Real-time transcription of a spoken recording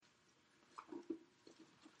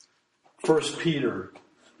1 Peter.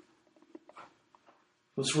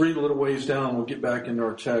 Let's read a little ways down. We'll get back into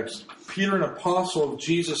our text. Peter, an apostle of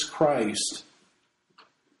Jesus Christ,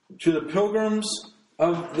 to the pilgrims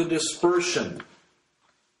of the dispersion,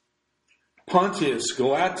 Pontus,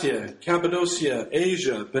 Galatia, Cappadocia,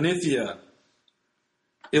 Asia, Bithynia,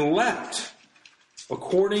 elect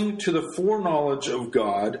according to the foreknowledge of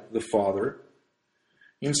God the Father,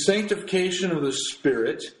 in sanctification of the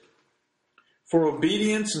Spirit, for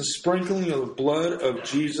obedience and sprinkling of the blood of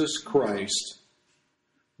Jesus Christ,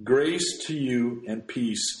 grace to you and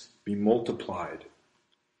peace be multiplied.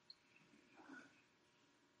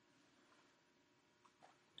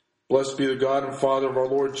 Blessed be the God and Father of our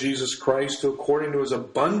Lord Jesus Christ, who according to his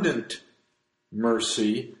abundant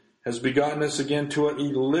mercy has begotten us again to a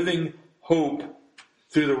living hope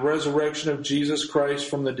through the resurrection of Jesus Christ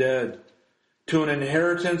from the dead, to an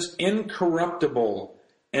inheritance incorruptible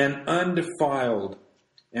and undefiled,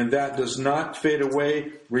 and that does not fade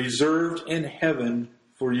away, reserved in heaven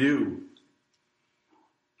for you,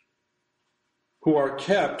 who are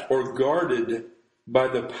kept or guarded by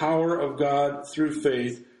the power of God through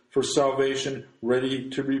faith for salvation ready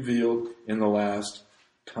to be revealed in the last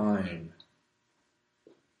time.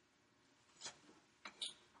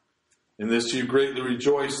 In this you greatly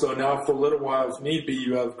rejoice, though now for a little while, if need be,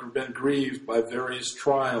 you have been grieved by various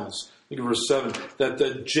trials. Look at verse 7. That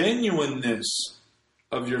the genuineness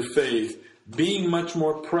of your faith, being much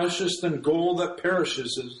more precious than gold that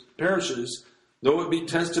perishes, though it be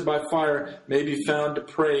tested by fire, may be found to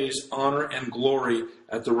praise, honor, and glory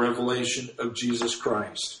at the revelation of Jesus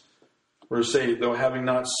Christ. Verse 8, though having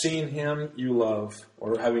not seen him, you love,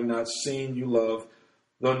 or having not seen, you love,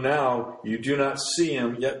 though now you do not see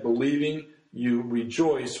him, yet believing you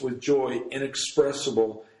rejoice with joy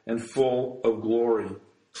inexpressible and full of glory.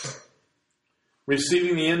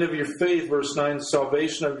 Receiving the end of your faith, verse 9, the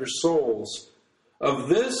salvation of your souls. Of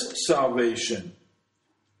this salvation,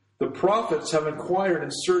 the prophets have inquired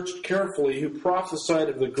and searched carefully, who prophesied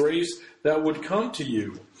of the grace that would come to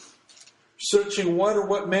you, searching what or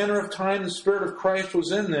what manner of time the Spirit of Christ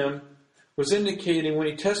was in them, was indicating when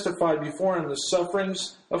he testified before him the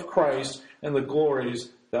sufferings of Christ and the glories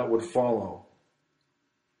that would follow.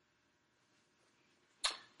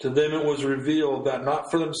 To them it was revealed that not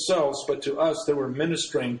for themselves, but to us they were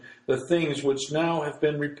ministering the things which now have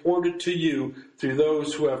been reported to you through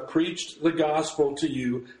those who have preached the gospel to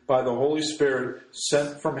you by the Holy Spirit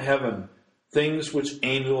sent from heaven, things which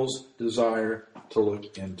angels desire to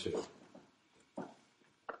look into.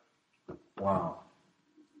 Wow.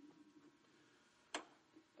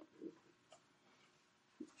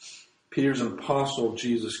 Peter's an apostle of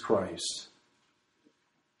Jesus Christ.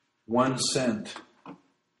 One sent.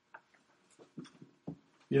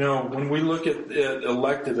 You know, when we look at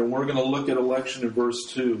elected, and we're going to look at election in verse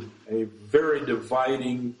 2, a very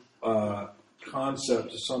dividing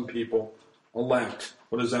concept to some people. Elect.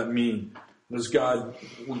 What does that mean? Does God,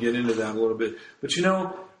 we'll get into that a little bit. But you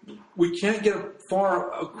know, we can't get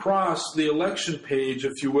far across the election page,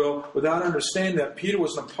 if you will, without understanding that Peter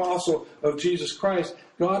was an apostle of Jesus Christ.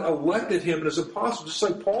 God elected him as an apostle, just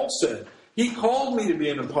like Paul said. He called me to be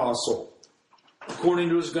an apostle, according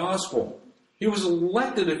to his gospel. He was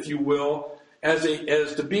elected, if you will, as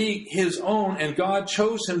to be his own, and God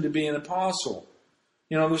chose him to be an apostle.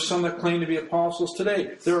 You know, there's some that claim to be apostles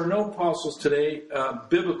today. There are no apostles today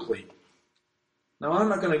biblically. Now, I'm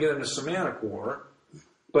not going to get into semantic war,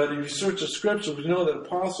 but if you search the scriptures, we know that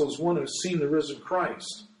apostle is one who's seen the risen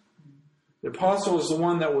Christ. The apostle is the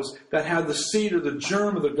one that had the seed or the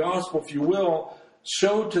germ of the gospel, if you will,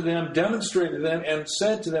 showed to them, demonstrated to them, and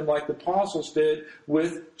said to them like the apostles did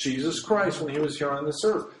with Jesus Christ when he was here on this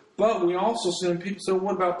earth. But we also see when people say,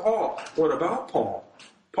 what about Paul? What about Paul?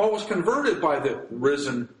 Paul was converted by the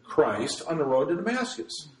risen Christ on the road to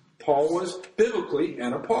Damascus. Paul was biblically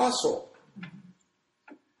an apostle.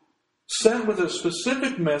 Sent with a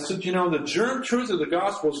specific message. You know, the germ truth of the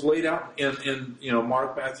gospel is laid out in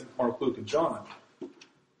Mark, Matthew, Mark, Luke, and John.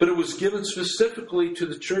 But it was given specifically to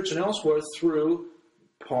the church and elsewhere through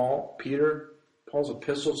Paul, Peter. Paul's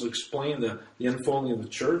epistles explain the unfolding of the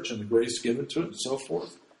church and the grace given to it and so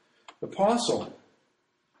forth. Apostle.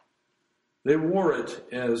 They wore it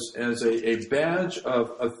as a badge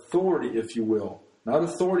of authority, if you will. Not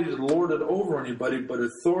authority to lord it over anybody, but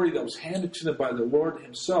authority that was handed to them by the Lord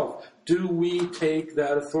himself. Do we take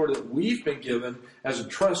that authority that we've been given as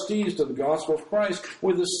trustees to the gospel of Christ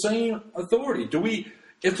with the same authority?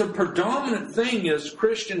 It's a predominant thing as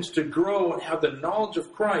Christians to grow and have the knowledge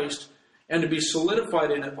of Christ and to be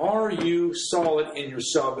solidified in it. Are you solid in your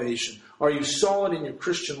salvation? Are you solid in your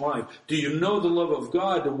Christian life? Do you know the love of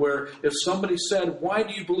God to where if somebody said, why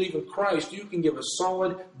do you believe in Christ? You can give a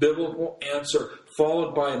solid biblical answer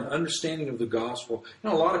followed by an understanding of the gospel.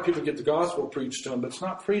 A lot of people get the gospel preached to them, but it's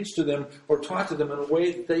not preached to them or taught to them in a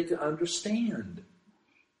way that they can understand.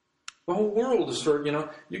 The whole world is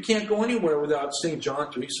you can't go anywhere without St.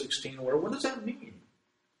 John 3:16. What does that mean?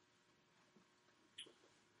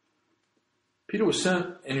 Peter was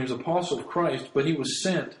sent, and he was apostle of Christ, but he was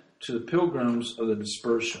sent to the pilgrims of the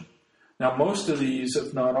dispersion. Now, most of these,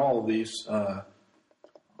 if not all of these, I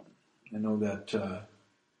know that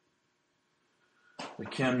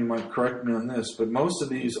Kim, you might correct me on this, but most of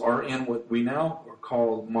these are in what we now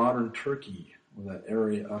call modern Turkey, or that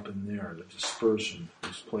area up in there, the dispersion,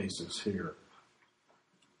 these places here.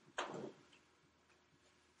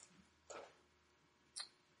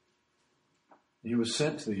 He was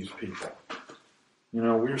sent to these people.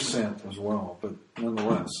 We're sent as well, but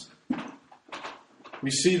nonetheless. We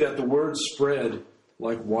see that the word spread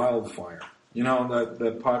like wildfire.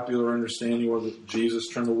 That popular understanding where Jesus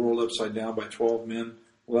turned the world upside down by 12 men?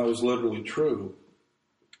 Well, that was literally true.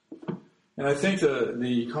 And I think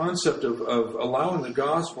the concept of allowing the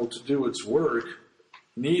gospel to do its work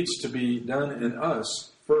needs to be done in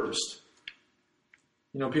us first.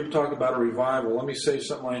 People talk about a revival. Let me say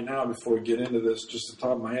something right now before we get into this, just at the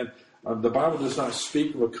top of my head. The Bible does not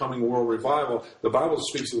speak of a coming world revival. The Bible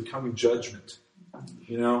speaks of a coming judgment.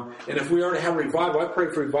 And if we are to have revival, I pray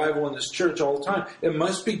for revival in this church all the time. It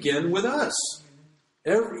must begin with us.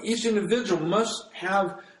 Each individual must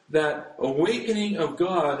have that awakening of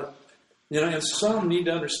God. And some need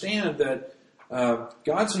to understand that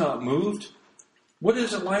God's not moved. What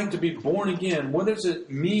is it like to be born again? What does it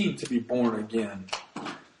mean to be born again?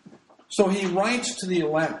 So he writes to the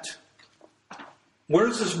elect. Where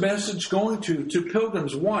is this message going to? To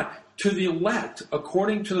pilgrims. Why? To the elect,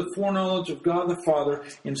 according to the foreknowledge of God the Father,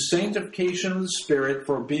 in sanctification of the Spirit,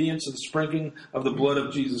 for obedience to the sprinkling of the blood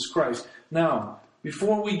of Jesus Christ. Now,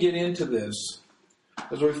 before we get into this,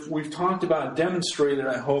 as we've talked about and demonstrated,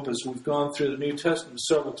 I hope, as we've gone through the New Testament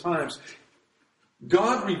several times,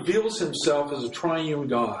 God reveals himself as a triune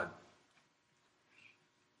God.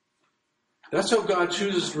 That's how God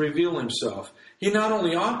chooses to reveal himself. He not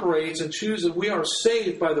only operates and chooses, we are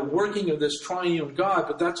saved by the working of this triune God,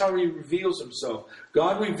 but that's how he reveals himself.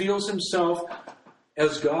 God reveals himself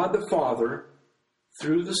as God the Father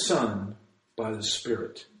through the Son by the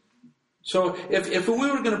Spirit. So if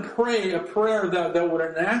we were going to pray a prayer that would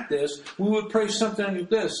enact this, we would pray something like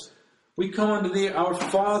this. We come unto our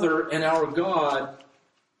Father and our God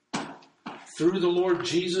through the Lord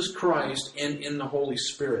Jesus Christ and in the Holy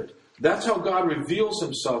Spirit. That's how God reveals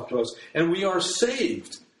himself to us. And we are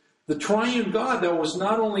saved. The triune God that was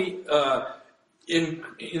not only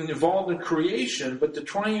involved in creation, but the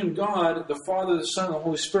triune God, the Father, the Son, and the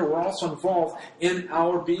Holy Spirit, were also involved in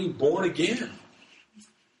our being born again.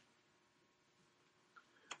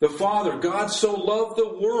 The Father, God so loved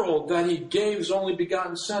the world that he gave his only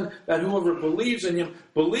begotten Son, that whoever believes in him,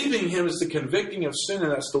 believing him is the convicting of sin,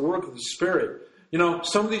 and that's the work of the Spirit.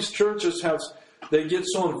 Some of these churches they get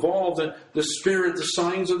so involved in the Spirit, the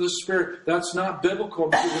signs of the Spirit. That's not biblical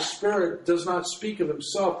because the Spirit does not speak of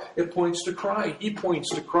himself. It points to Christ. He points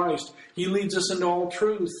to Christ. He leads us into all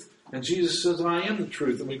truth. And Jesus says, I am the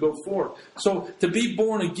truth, and we go forth. So to be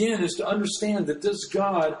born again is to understand that this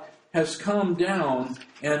God has come down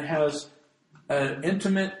and has an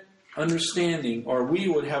intimate understanding, or we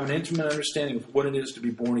would have an intimate understanding of what it is to be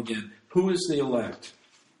born again. Who is the elect?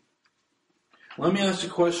 Let me ask you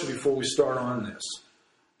a question before we start on this.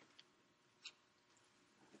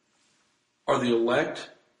 Are the elect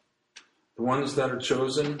the ones that are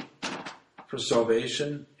chosen for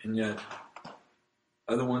salvation, and yet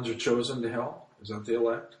other ones are chosen to hell? Is that the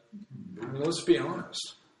elect? Let's be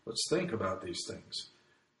honest. Let's think about these things.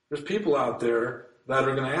 There's people out there that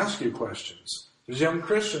are going to ask you questions. There's young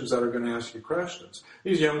Christians that are going to ask you questions.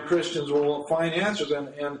 These young Christians will find answers,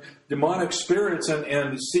 and demonic spirits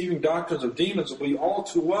and deceiving doctrines of demons will be all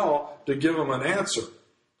too well to give them an answer.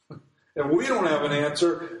 If we don't have an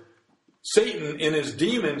answer, Satan and his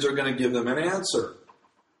demons are going to give them an answer.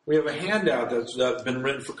 We have a handout that's been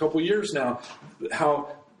written for a couple years now,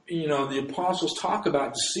 how the apostles talk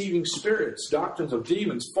about deceiving spirits, doctrines of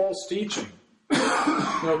demons, false teaching.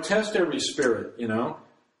 Test every spirit,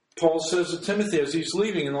 Paul says to Timothy as he's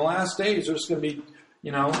leaving, in the last days there's going to be,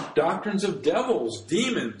 doctrines of devils,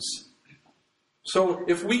 demons. So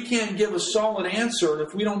if we can't give a solid answer, and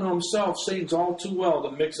if we don't know himself, Satan's all too well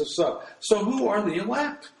to mix us up. So who are the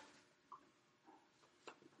elect?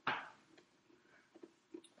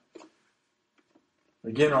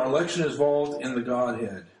 Again, our election is involved in the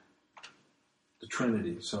Godhead.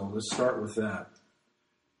 Trinity. So let's start with that.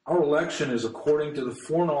 Our election is according to the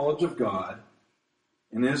foreknowledge of God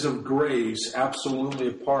and is of grace, absolutely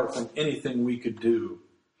apart from anything we could do.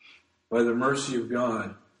 By the mercy of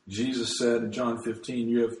God, Jesus said in John 15,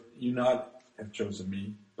 you not have chosen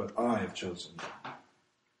me, but I have chosen you.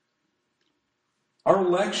 Our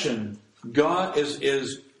election, God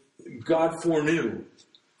foreknew.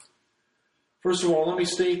 First of all, let me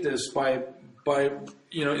state this by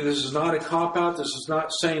this is not a cop-out. This is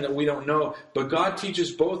not saying that we don't know. But God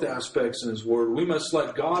teaches both aspects in His Word. We must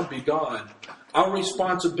let God be God. Our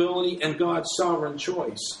responsibility and God's sovereign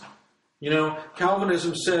choice.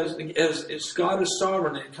 Calvinism says as God is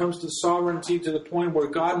sovereign, it comes to sovereignty to the point where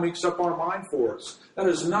God makes up our mind for us. That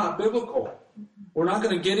is not biblical. We're not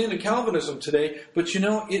going to get into Calvinism today, but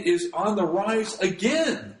it is on the rise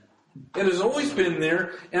again. It has always been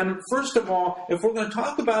there. And first of all, if we're going to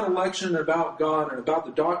talk about election and about God and about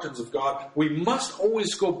the doctrines of God, we must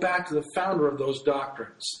always go back to the founder of those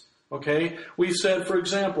doctrines. Okay? We said, for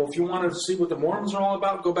example, if you want to see what the Mormons are all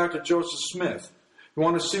about, go back to Joseph Smith. If you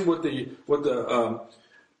want to see what the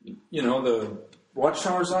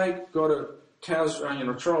Watchtower's like, go to Charles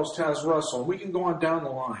Taz Russell. We can go on down the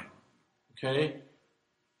line. Okay?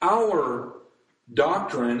 Our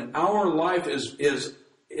doctrine, our life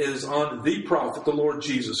is on the prophet, the Lord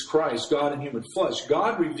Jesus Christ, God in human flesh.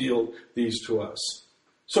 God revealed these to us.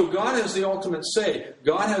 So God has the ultimate say.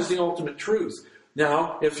 God has the ultimate truth.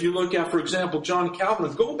 Now, if you look at, for example, John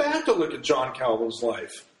Calvin, go back to look at John Calvin's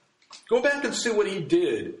life. Go back and see what he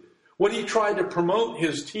did, what he tried to promote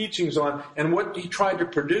his teachings on, and what he tried to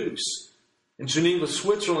produce. In Geneva,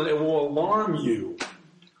 Switzerland, it will alarm you.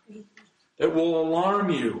 It will alarm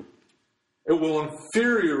you. It will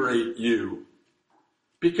infuriate you.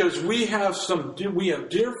 Because we have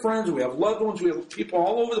dear friends, we have loved ones, we have people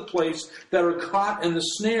all over the place that are caught in the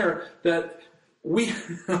snare that we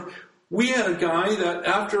had a guy that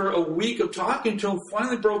after a week of talking to him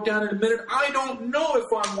finally broke down and admitted, I don't know if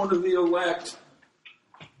I'm one of the elect.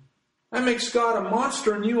 That makes God a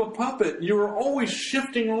monster and you a puppet. You are always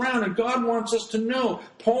shifting around and God wants us to know.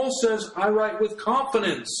 Paul says, I write with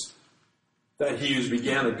confidence that he who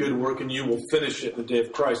began a good work in you will finish it in the day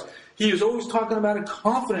of Christ. He is always talking about a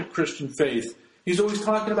confident Christian faith. He's always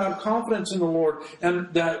talking about confidence in the Lord.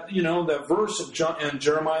 And that, that verse in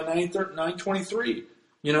Jeremiah 9:23,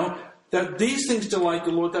 that these things delight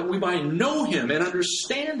the Lord, that we might know Him and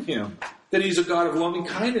understand Him, that He's a God of loving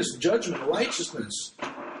kindness, judgment, righteousness.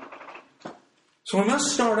 So we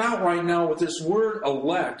must start out right now with this word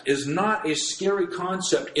elect is not a scary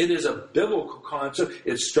concept. It is a biblical concept.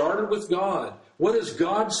 It started with God. What does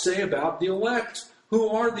God say about the elect? Who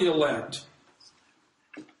are the elect?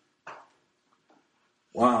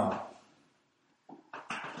 Wow.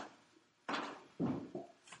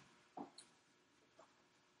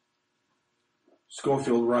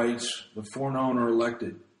 Schofield writes, the foreknown are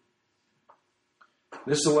elected.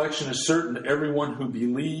 This election is certain to everyone who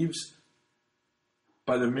believes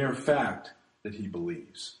by the mere fact that he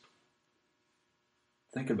believes.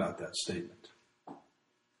 Think about that statement.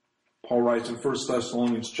 Paul writes in 1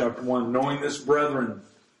 Thessalonians chapter 1, knowing this, brethren,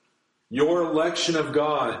 your election of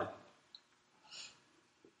God.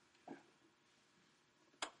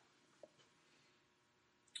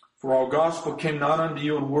 For our gospel came not unto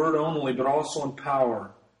you in word only, but also in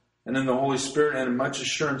power, and in the Holy Spirit, and in much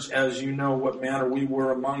assurance, as you know what manner we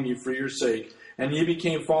were among you for your sake. And ye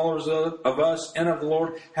became followers of us and of the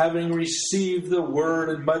Lord, having received the word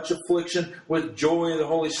in much affliction with joy of the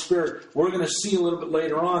Holy Spirit. We're going to see a little bit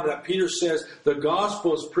later on that Peter says the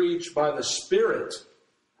gospel is preached by the Spirit,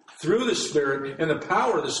 through the Spirit, in the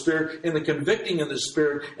power of the Spirit, in the convicting of the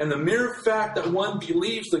Spirit. And the mere fact that one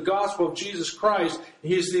believes the gospel of Jesus Christ,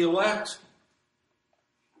 he is the elect.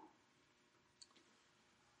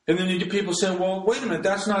 And then you get people saying, well, wait a minute,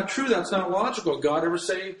 that's not true. That's not logical. Did God ever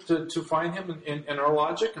say to find Him in our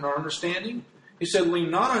logic and our understanding? He said, lean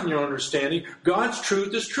not on your understanding. God's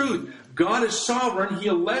truth is truth. God is sovereign. He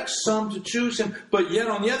elects some to choose Him. But yet,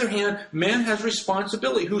 on the other hand, man has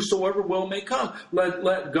responsibility. Whosoever will may come.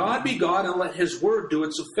 Let God be God and let His word do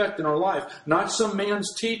its effect in our life. Not some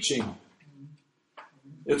man's teaching.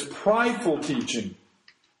 It's prideful teaching.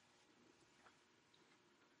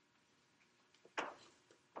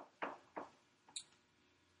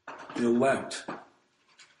 The elect.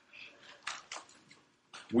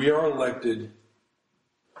 We are elected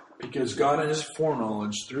because God in His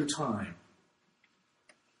foreknowledge through time.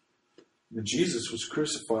 When Jesus was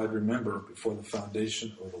crucified, remember, before the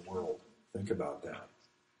foundation of the world. Think about that.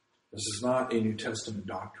 This is not a New Testament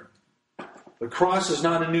doctrine. The cross is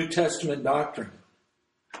not a New Testament doctrine.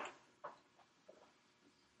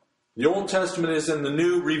 The Old Testament is in the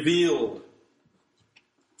New revealed.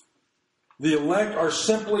 The elect are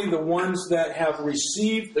simply the ones that have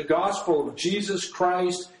received the gospel of Jesus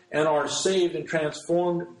Christ and are saved and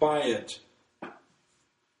transformed by it.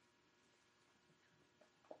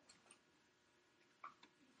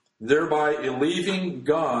 Thereby relieving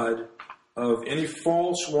God of any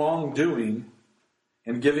false wrongdoing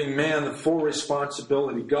and giving man the full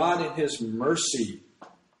responsibility. God in His mercy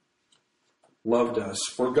loved us.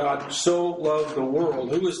 For God so loved the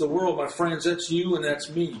world. Who is the world, my friends? That's you and that's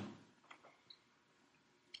me.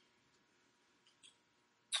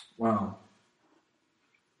 Wow.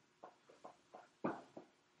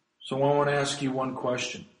 So I want to ask you one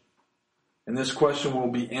question. And this question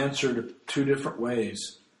will be answered two different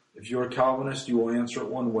ways. If you're a Calvinist, you will answer it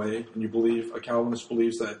one way, and a Calvinist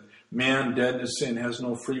believes that man dead in his sin has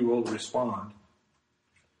no free will to respond.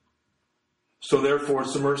 So therefore,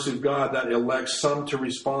 it's the mercy of God that elects some to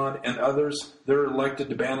respond, and others, they're elected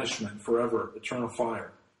to banishment forever, eternal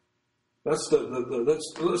fire. Let's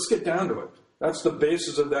get down to it. That's the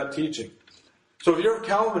basis of that teaching. So if you're a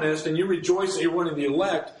Calvinist and you rejoice that you're one of the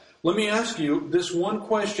elect, let me ask you this one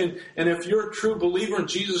question, and if you're a true believer in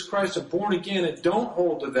Jesus Christ and born again and don't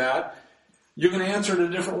hold to that, you're going to answer it a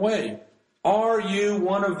different way. Are you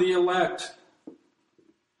one of the elect?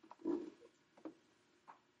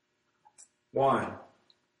 Why?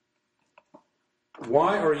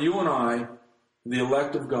 Why are you and I the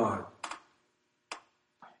elect of God?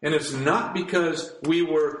 And it's not because we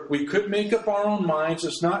could make up our own minds.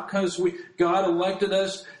 It's not because God elected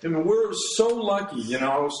us. I mean, we're so lucky.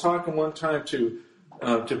 I was talking one time to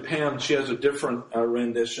Pam. She has a different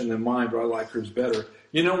rendition than mine, but I like hers better.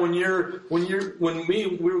 When we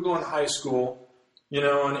were going to high school,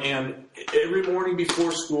 and every morning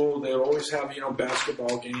before school, they would always have,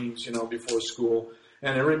 basketball games, before school.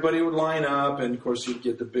 And everybody would line up, and of course you'd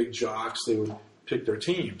get the big jocks. They would pick their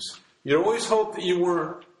teams. You'd always hope that you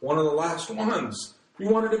were one of the last ones. You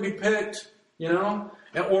wanted to be picked,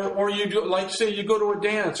 or you do, like say you go to a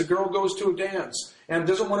dance. A girl goes to a dance and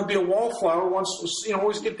doesn't want to be a wallflower. Wants to,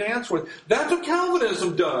 always get danced with. That's what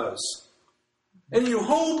Calvinism does. And you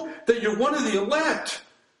hope that you're one of the elect,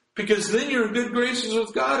 because then you're in good graces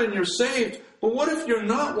with God and you're saved. But what if you're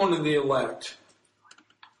not one of the elect?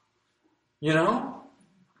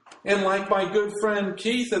 And like my good friend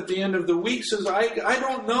Keith at the end of the week says, I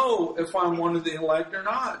don't know if I'm one of the elect or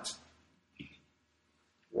not.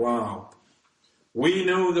 Wow. We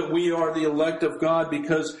know that we are the elect of God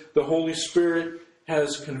because the Holy Spirit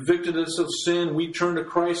has convicted us of sin. We turn to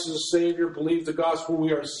Christ as a Savior, believe the gospel,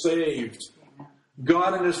 we are saved.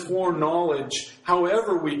 God in His foreknowledge,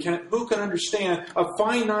 however who can understand? A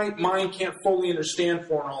finite mind can't fully understand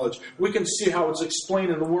foreknowledge. We can see how it's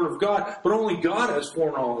explained in the Word of God, but only God has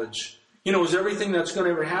foreknowledge. He knows everything that's going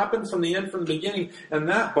to ever happen from the beginning. And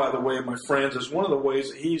that, by the way, my friends, is one of the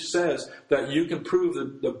ways that He says that you can prove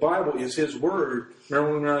that the Bible is His Word.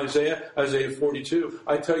 Remember when Isaiah 42,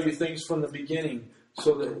 I tell you things from the beginning,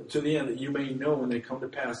 so that to the end that you may know when they come to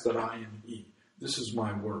pass that I am He. This is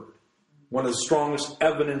my Word. One of the strongest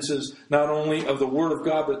evidences, not only of the Word of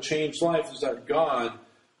God that changed life, is that God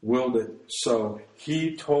willed it so.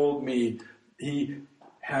 He told me He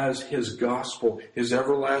has His gospel, His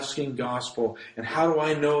everlasting gospel. And how do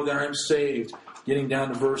I know that I'm saved? Getting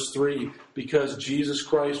down to verse 3, because Jesus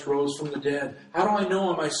Christ rose from the dead. How do I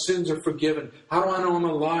know my sins are forgiven? How do I know I'm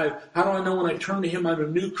alive? How do I know when I turn to Him I'm a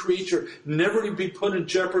new creature, never to be put in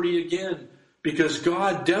jeopardy again? Because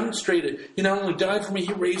God demonstrated, He not only died for me,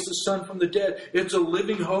 He raised His Son from the dead. It's a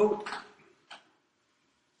living hope.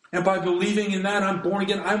 And by believing in that, I'm born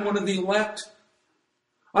again. I'm one of the elect.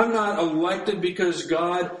 I'm not elected because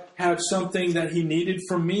God had something that He needed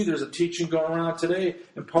from me. There's a teaching going around today,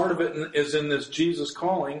 and part of it is in this Jesus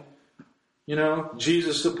calling.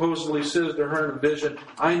 Jesus supposedly says to her in a vision,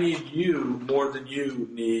 I need you more than you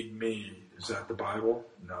need me. Is that the Bible?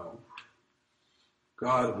 No.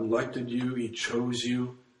 God elected you, He chose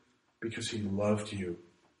you because He loved you.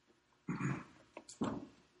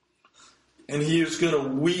 And He is going to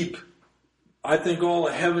weep. I think all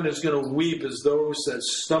of heaven is going to weep as those that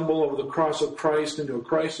stumble over the cross of Christ into a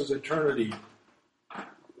Christless eternity.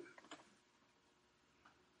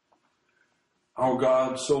 Our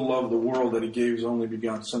God so loved the world that He gave His only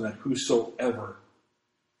begotten Son, that whosoever.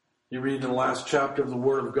 You read in the last chapter of the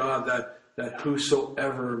Word of God that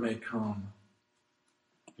whosoever may come.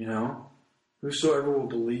 Whosoever will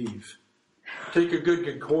believe. Take a good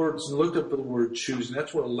concordance and look up the word choosing.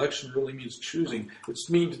 That's what election really means, choosing. It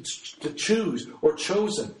means to choose or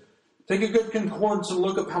chosen. Take a good concordance and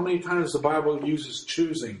look up how many times the Bible uses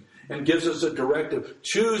choosing. and gives us a directive.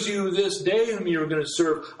 Choose you this day whom you are going to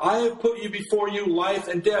serve. I have put you before you life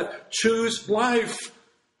and death. Choose life.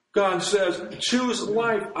 God says, choose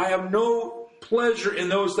life. I have no pleasure in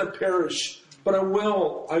those that perish, but I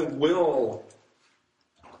will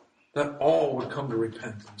that all would come to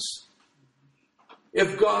repentance.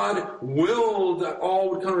 If God willed that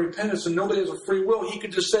all would come to repentance and nobody has a free will, he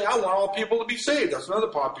could just say, I want all people to be saved. That's another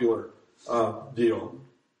popular deal.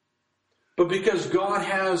 But because God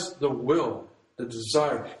has the will, the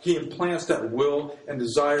desire, he implants that will and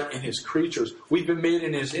desire in his creatures. We've been made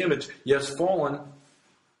in his image. Yes, fallen,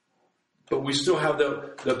 but we still have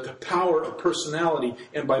the power of personality.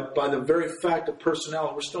 And by the very fact of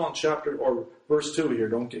personality, we're still on chapter or verse 2 here.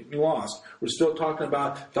 Don't get me lost. We're still talking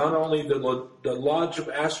about not only the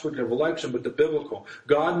logical aspect of election, but the biblical.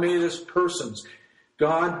 God made us persons.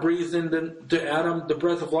 God breathed into Adam the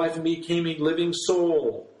breath of life and became a living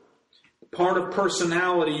soul. Part of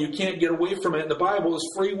personality, you can't get away from it in the Bible,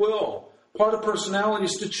 is free will. Part of personality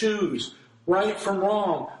is to choose right from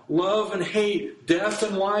wrong, love and hate, death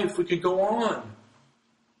and life. We could go on.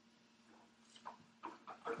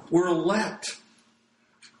 We're elect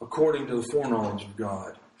according to the foreknowledge of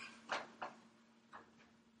God.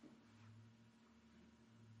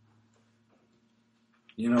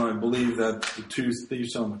 You know, I believe that the two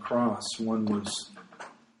thieves on the cross, one was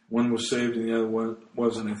saved and the other one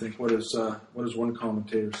wasn't. I think what is one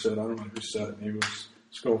commentator said. I don't know who said it. Maybe it was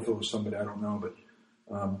Scofield or somebody. I don't know, but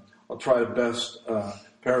I'll try to best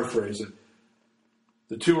paraphrase it.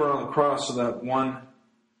 The two are on the cross, so that one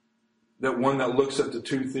that looks at the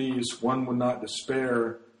two thieves, one would not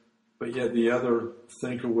despair, but yet the other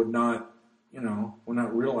thinker would not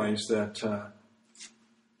realize that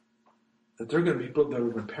there are going to be people that are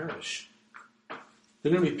going to perish.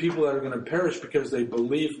 There are going to be people that are going to perish because they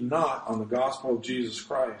believe not on the gospel of Jesus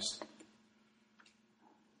Christ.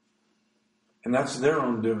 And that's their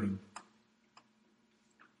own doing.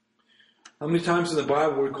 How many times in the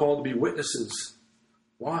Bible we're called to be witnesses?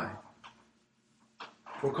 Why?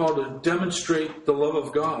 We're called to demonstrate the love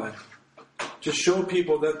of God. To show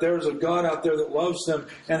people that there's a God out there that loves them.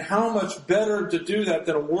 And how much better to do that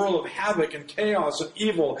than a world of havoc and chaos and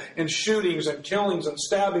evil and shootings and killings and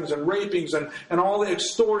stabbings and rapings and all the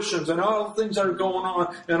extortions and all the things that are going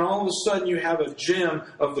on. And all of a sudden you have a gem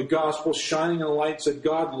of the gospel shining in the lights that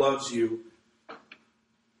God loves you.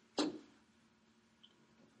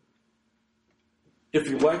 If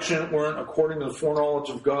election weren't according to the foreknowledge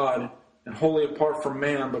of God and wholly apart from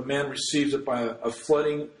man, but man receives it by a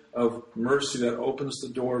flooding of mercy that opens the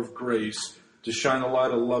door of grace to shine the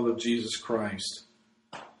light of the love of Jesus Christ.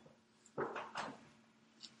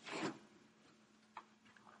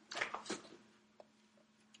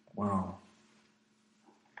 Wow.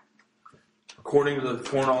 According to the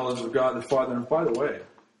foreknowledge of God the Father. And by the way,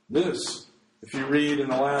 this, if you read in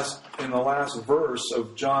the last verse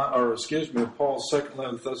of Paul's second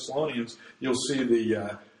letter to the Thessalonians, you'll see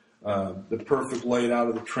the perfect laid out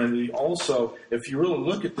of the Trinity. Also, if you really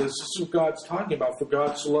look at this is what God's talking about. For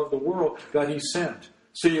God so loved the world that He sent.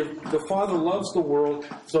 See, the Father loves the world,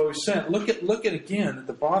 so He sent. Look at again at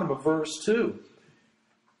the bottom of verse 2.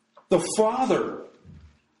 The Father,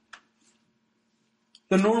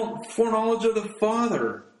 the foreknowledge of the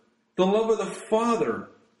Father, the love of the Father,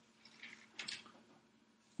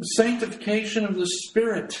 the sanctification of the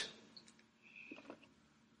Spirit,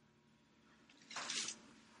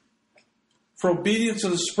 for obedience to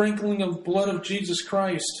the sprinkling of the blood of Jesus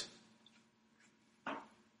Christ.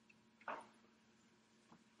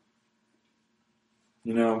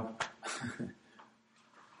 You know,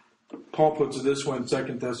 Paul puts it this way in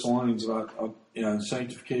 2 Thessalonians about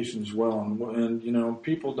sanctification as well. And you know,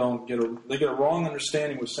 people get a wrong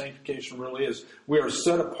understanding what sanctification really is. We are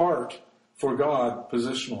set apart for God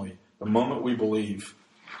positionally the moment we believe.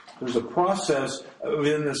 There's a process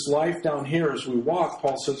in this life down here as we walk.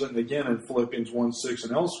 Paul says it again in Philippians 1:6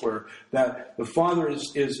 and elsewhere, that the Father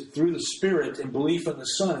is through the Spirit and belief in the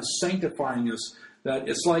Son is sanctifying us. That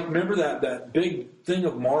it's like, remember that big thing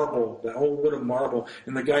of marble, that whole wood of marble,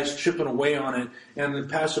 and the guy's chipping away on it, and the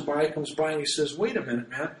passerby comes by and he says, "Wait a minute,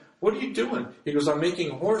 man, what are you doing?" He goes, "I'm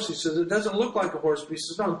making a horse." He says, "It doesn't look like a horse." But he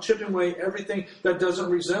says, "No, I'm chipping away everything that doesn't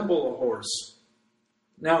resemble a horse."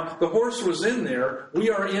 Now, the horse was in there.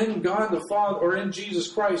 We are in God the Father, or in Jesus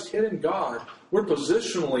Christ, hid in God. We're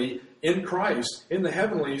positionally in Christ, in the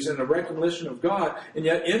heavenlies, in the recognition of God. And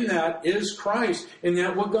yet in that is Christ. And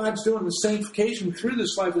yet what God's doing in sanctification through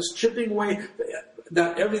this life is chipping away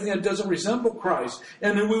that everything that doesn't resemble Christ.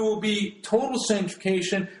 And then we will be total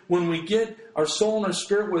sanctification when we get our soul and our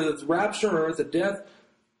spirit, whether it's rapture or at the death,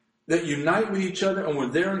 that unite with each other, and we're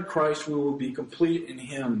there in Christ, we will be complete in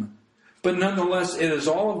Him. But nonetheless, it is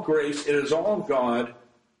all of grace, it is all of God,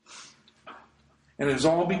 and it is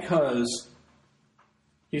all because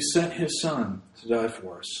He sent His Son to die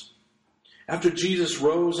for us. After Jesus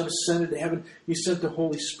rose and ascended to heaven, He sent the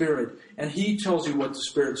Holy Spirit, and He tells you what the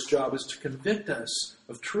Spirit's job is, to convict us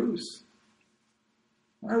of truth.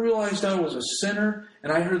 When I realized I was a sinner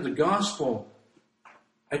and I heard the gospel,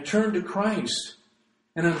 I turned to Christ,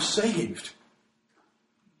 and I'm saved.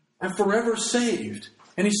 I'm forever saved.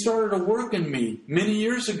 And He started a work in me many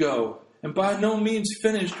years ago, and by no means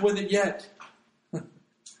finished with it yet. A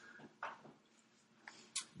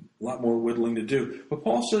lot more whittling to do. But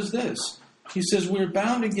Paul says this. He says, we are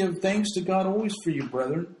bound to give thanks to God always for you,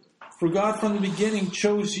 brethren. For God from the beginning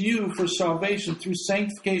chose you for salvation through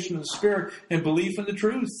sanctification of the Spirit and belief in the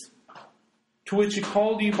truth, to which He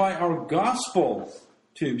called you by our gospel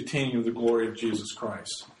to the obtaining of the glory of Jesus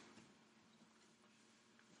Christ.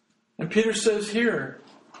 And Peter says here,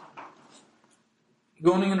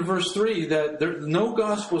 going into verse 3, that no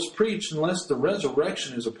gospel is preached unless the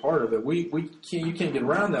resurrection is a part of it. You can't get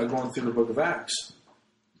around that going through the book of Acts.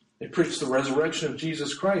 They preach the resurrection of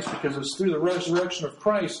Jesus Christ because it's through the resurrection of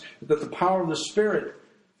Christ that the power of the Spirit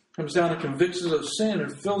comes down and convicts us of sin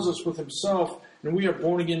and fills us with Himself, and we are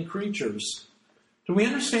born-again creatures. Do we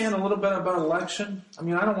understand a little bit about election? I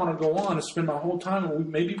mean, I don't want to go on and spend my whole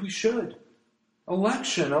time. Maybe we should.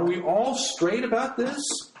 Election. Are we all straight about this?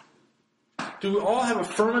 Do we all have a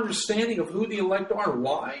firm understanding of who the elect are and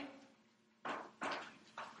why?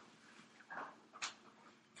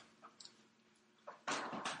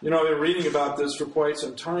 I've been reading about this for quite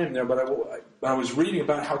some time there, but I was reading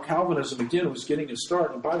about how Calvinism, again, was getting its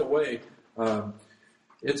start. And by the way,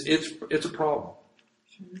 it's a problem.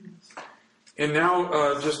 And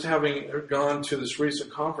now, just having gone to this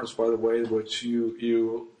recent conference, by the way, which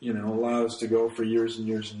you allow us to go for years and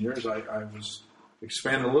years and years, I was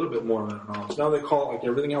expanding a little bit more on that knowledge. Now they call it, like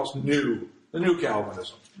everything else, new. The new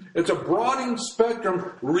Calvinism. It's a broadening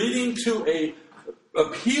spectrum,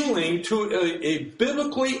 appealing to a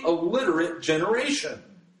biblically illiterate generation.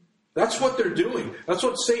 That's what they're doing. That's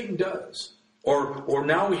what Satan does. Or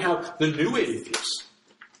now we have the new atheists.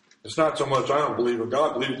 It's not so much, I don't believe in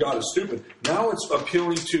God, believe God is stupid. Now it's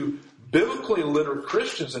appealing to biblically illiterate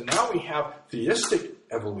Christians, and now we have theistic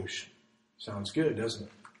evolution. Sounds good, doesn't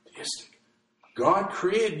it? Theistic. God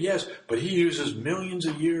created, yes, but He uses millions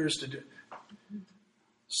of years to do.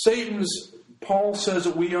 Paul says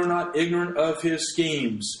that we are not ignorant of his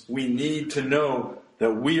schemes. We need to know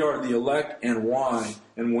that we are the elect and why.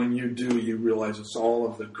 And when you do, you realize it's all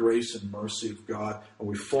of the grace and mercy of God. And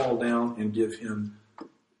we fall down and give Him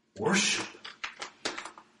worship.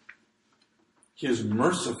 He is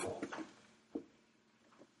merciful.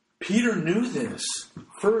 Peter knew this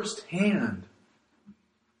firsthand.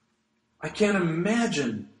 I can't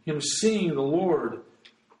imagine him seeing the Lord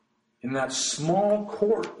in that small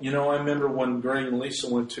court. I remember when Greg and Lisa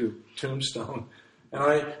went to Tombstone, and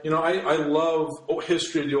I love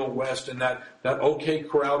history of the Old West and that OK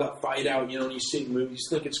Corral, that fight out. And you see movies,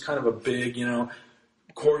 think it's kind of a big,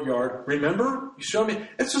 courtyard. Remember, you showed me.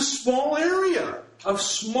 It's a small area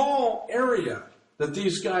that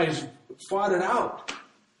these guys fought it out,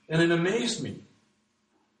 and it amazed me.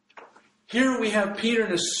 Here we have Peter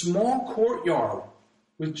in a small courtyard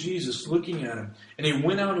with Jesus looking at him. And he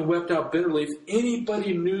went out and wept out bitterly. If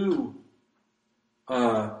anybody knew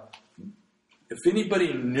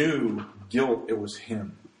guilt, it was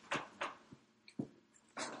him.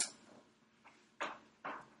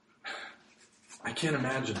 I can't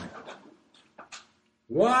imagine that.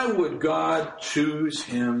 Why would God choose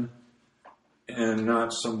him and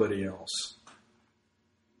not somebody else?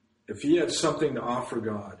 If he had something to offer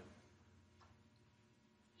God.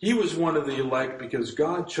 He was one of the elect because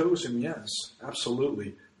God chose him, yes,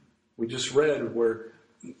 absolutely. We just read where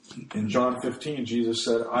in John 15, Jesus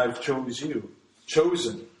said, I've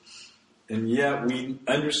chosen. And yet we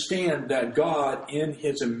understand that God, in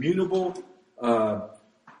His immutable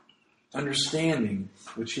understanding,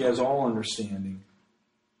 which He has all understanding,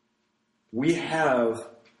 we have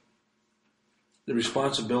the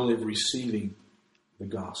responsibility of receiving the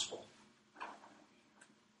gospel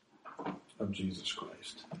of Jesus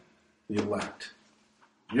Christ. The elect.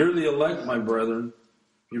 You're the elect, my brethren.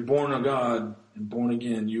 You're born of God and born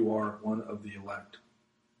again. You are one of the elect.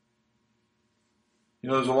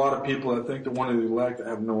 There's a lot of people that think they're one of the elect that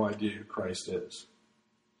have no idea who Christ is.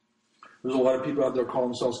 There's a lot of people out there calling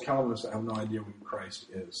themselves Calvinists that have no idea who Christ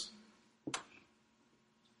is.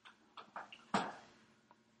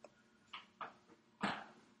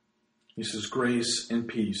 He says, grace and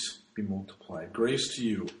peace be multiplied. Grace to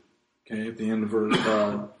you. Okay, at the end of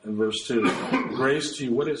verse 2. Grace to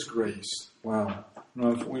you. What is grace? Wow.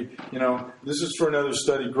 This is for another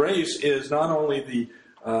study. Grace is not only the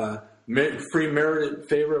free merited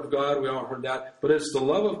favor of God, we all heard that, but it's the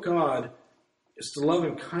love of God, it's the love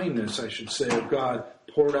and kindness, I should say, of God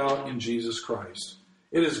poured out in Jesus Christ.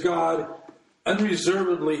 It is God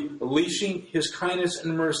unreservedly unleashing His kindness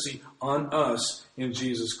and mercy on us in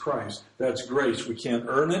Jesus Christ. That's grace. We can't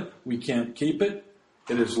earn it. We can't keep it.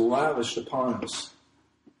 It is lavished upon us.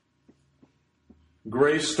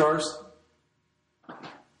 Grace starts,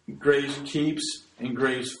 grace keeps, and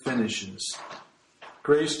grace finishes.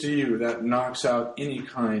 Grace to you, that knocks out any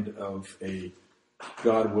kind of a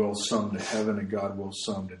God will some to heaven and God will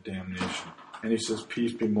some to damnation. And he says,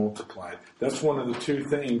 peace be multiplied. That's one of the two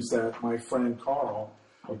things that my friend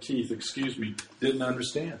Keith, didn't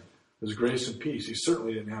understand. Was grace and peace. He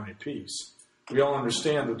certainly didn't have any peace. We all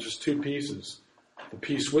understand that there's two pieces. The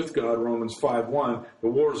peace with God, Romans 5:1, the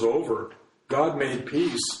war's over. God made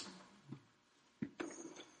peace.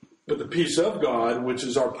 But the peace of God, which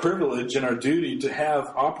is our privilege and our duty to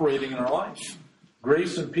have operating in our life,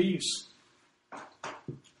 grace and peace,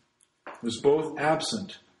 is both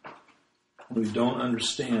absent. We don't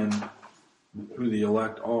understand who the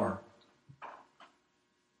elect are.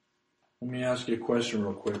 Let me ask you a question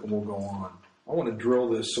real quick and we'll go on. I want to drill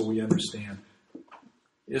this so we understand.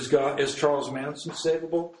 Is Charles Manson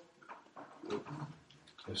savable?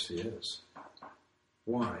 Yes, he is.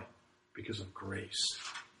 Why? Because of grace.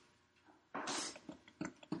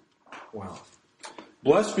 Wow.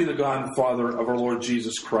 Blessed be the God and Father of our Lord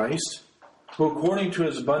Jesus Christ, who according to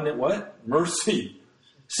His abundant what? Mercy.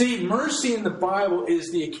 See, mercy in the Bible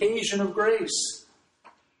is the occasion of grace.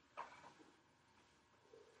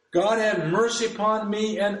 God had mercy upon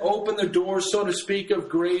me and opened the door, so to speak, of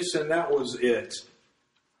grace, and that was it.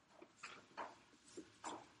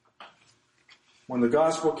 When the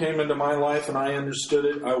gospel came into my life and I understood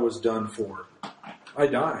it, I was done for. I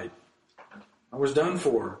died. I was done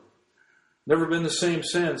for. Never been the same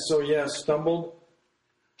since. So yes, stumbled,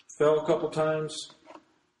 fell a couple times.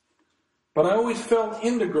 But I always fell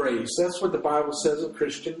into grace. That's what the Bible says a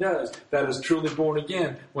Christian does. That is truly born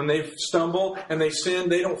again. When they stumble and they sin,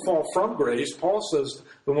 they don't fall from grace. Paul says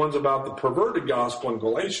the ones about the perverted gospel in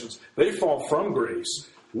Galatians, they fall from grace.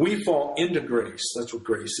 We fall into grace. That's what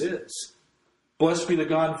grace is. Blessed be the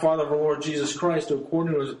God and Father of our Lord Jesus Christ, who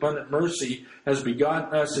according to His abundant mercy has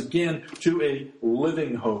begotten us again to a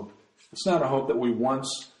living hope. It's not a hope that we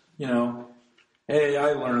once, hey,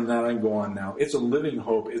 I learned that, I can go on now. It's a living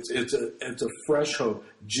hope. It's a fresh hope.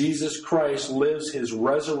 Jesus Christ lives His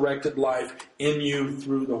resurrected life in you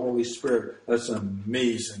through the Holy Spirit. That's an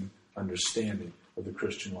amazing understanding of the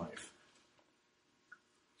Christian life.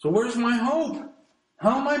 So where's my hope?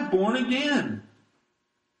 How am I born again?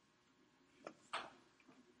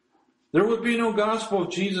 There would be no gospel if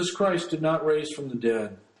Jesus Christ did not raise from the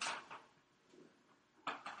dead.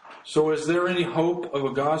 So is there any hope of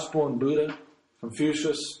a gospel in Buddha,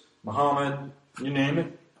 Confucius, Muhammad, you name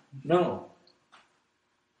it? No.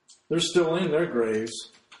 They're still in their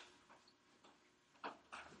graves.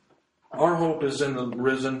 Our hope is in the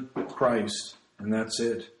risen Christ, and that's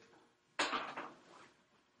it.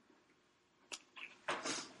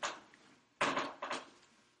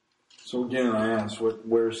 So again, I ask,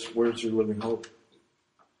 where's your living hope?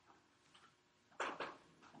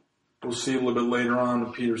 We'll see a little bit later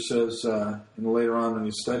on, Peter says, later on in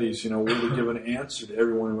his studies, we're to give an answer to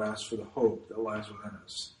everyone who asks for the hope that lies within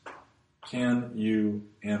us. Can you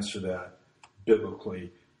answer that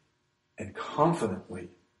biblically and confidently?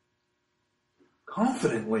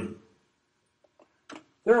 Confidently.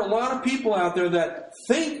 There are a lot of people out there that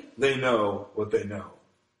think they know what they know.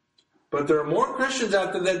 But there are more Christians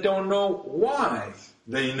out there that don't know why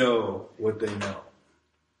they know what they know.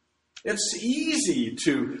 It's easy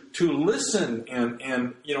to listen and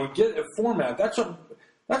get a format. That's what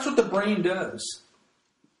the brain does.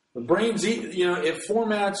 The brain's it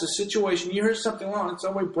formats a situation. You hear something wrong. That's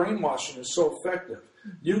the way brainwashing is so effective.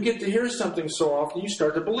 You get to hear something so often, you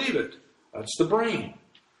start to believe it. That's the brain.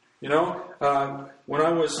 When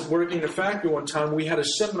I was working in a factory one time, we had a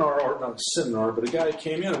seminar, or not a seminar, but a guy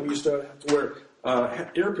came in and we used to have to wear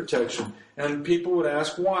ear protection. And people would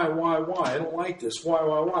ask, why? I don't like this. Why?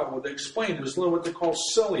 Well, they explained it was what they call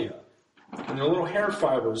cilia. And the little hair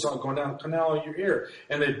fibers going down the canal of your ear.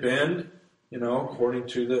 And they bend, according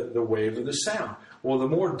to the wave of the sound. Well, the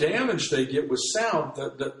more damage they get with sound,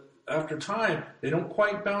 after time, they don't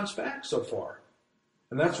quite bounce back so far.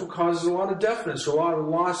 And that's what causes a lot of deafness, a lot of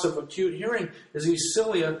loss of acute hearing, is these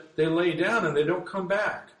cilia, they lay down and they don't come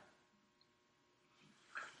back.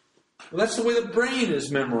 Well, that's the way the brain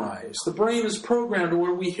is memorized. The brain is programmed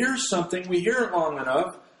where we hear something, we hear it long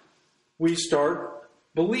enough, we start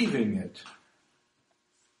believing it.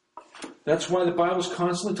 That's why the Bible is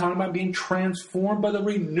constantly talking about being transformed by the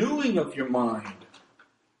renewing of your mind.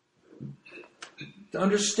 To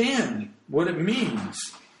understand what it means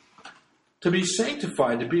to be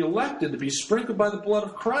sanctified, to be elected, to be sprinkled by the blood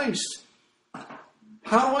of Christ.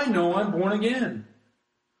 How do I know I'm born again?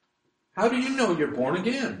 How do you know you're born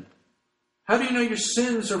again? How do you know your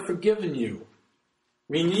sins are forgiven you?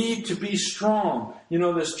 We need to be strong. You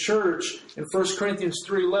know, this church in 1 Corinthians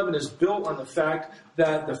 3:11 is built on the fact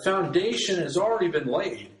that the foundation has already been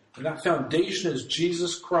laid. And that foundation is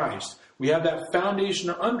Jesus Christ. We have that foundation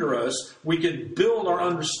under us. We can build our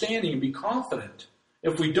understanding and be confident.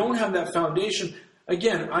 If we don't have that foundation,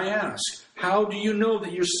 again, I ask, how do you know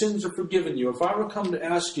that your sins are forgiven you? If I were come to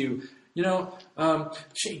ask you,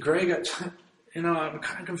 gee, Greg, I'm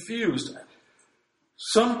kind of confused.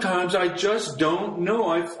 Sometimes I just don't know.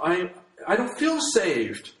 I don't feel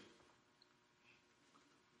saved.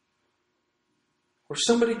 Or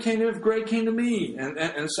somebody came to, if Greg came to me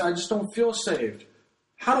and said, I just don't feel saved.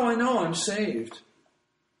 How do I know I'm saved?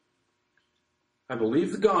 I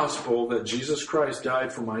believe the gospel that Jesus Christ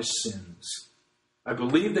died for my sins. I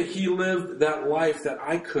believe that He lived that life that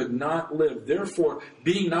I could not live. Therefore,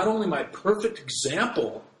 being not only my perfect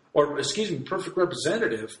example, perfect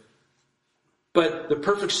representative, but the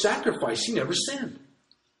perfect sacrifice. He never sinned.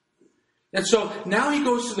 And so now He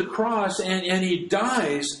goes to the cross and He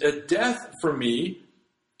dies a death for me.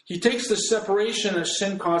 He takes the separation of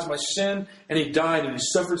sin caused by sin, and He died, and He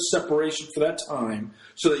suffered separation for that time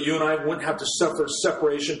so that you and I wouldn't have to suffer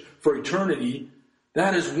separation for eternity.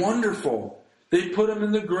 That is wonderful. They put Him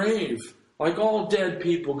in the grave like all dead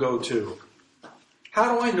people go to.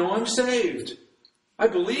 How do I know I'm saved? I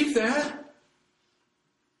believe that.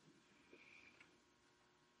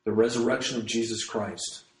 The resurrection of Jesus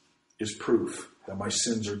Christ is proof that my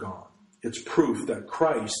sins are gone. It's proof that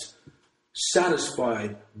Christ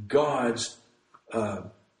satisfied God's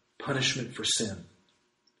punishment for sin.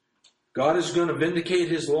 God is going to vindicate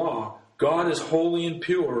His law. God is holy and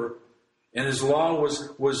pure, and His law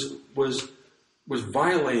was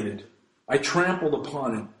violated. I trampled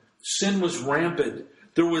upon it. Sin was rampant.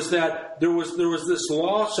 There was this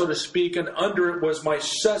law, so to speak, and under it was my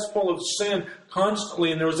cesspool of sin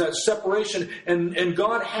constantly, and there was that separation, and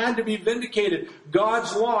God had to be vindicated.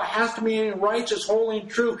 God's law has to be righteous, holy, and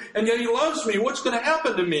true, and yet He loves me. What's going to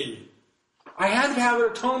happen to me? I had to have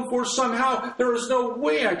it atoned for somehow. There was no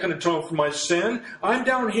way I could atone for my sin. I'm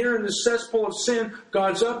down here in the cesspool of sin.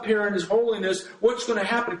 God's up here in His holiness. What's going to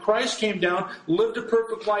happen? Christ came down, lived a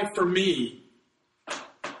perfect life for me.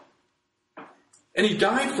 And He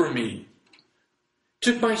died for me.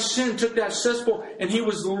 Took my sin, took that cesspool, and He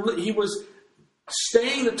was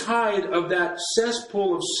staying the tide of that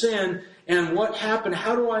cesspool of sin. And what happened?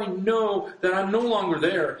 How do I know that I'm no longer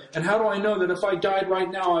there? And how do I know that if I died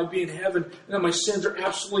right now, I'd be in heaven and that my sins are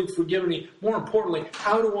absolutely forgiven me? More importantly,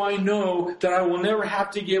 how do I know that I will never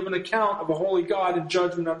have to give an account of a holy God in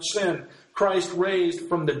judgment on sin? Christ raised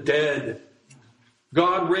from the dead.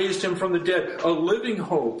 God raised Him from the dead. A living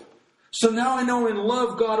hope. So now I know in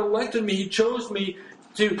love God elected me. He chose me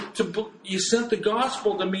He sent the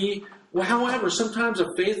gospel to me. Well, however, sometimes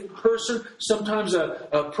a faithful person, sometimes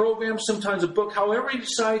a program, sometimes a book, however He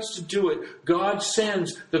decides to do it, God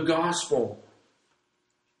sends the gospel.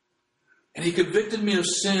 And He convicted me of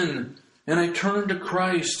sin, and I turned to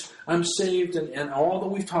Christ. I'm saved, and all that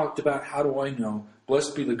we've talked about, how do I know?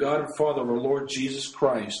 Blessed be the God and Father of our Lord Jesus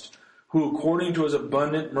Christ, who according to His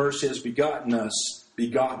abundant mercy has begotten us.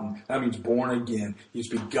 Begotten, that means born again. He's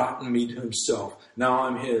begotten me to Himself. Now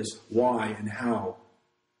I'm His. Why and how?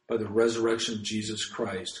 By the resurrection of Jesus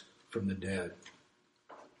Christ from the dead.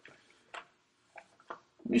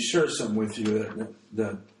 Let me share something with you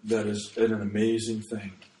that is an amazing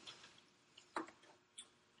thing.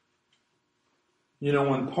 You know,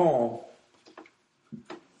 when Paul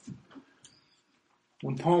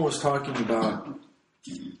was talking about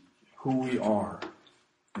who we are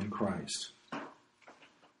in Christ,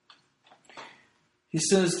 he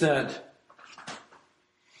says that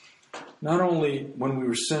not only when we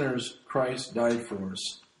were sinners, Christ died for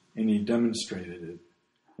us, and He demonstrated it.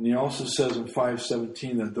 And he also says in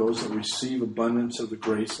 5:17 that those that receive abundance of the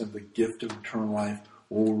grace and the gift of eternal life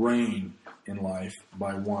will reign in life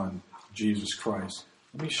by one, Jesus Christ.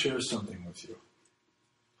 Let me share something with you.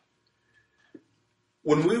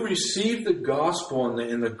 When we receive the gospel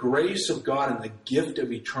and the grace of God and the gift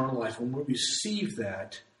of eternal life, when we receive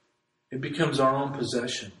that, it becomes our own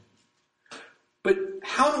possession. But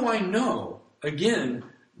how do I know, again,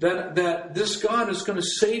 that this God is going to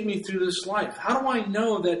save me through this life? How do I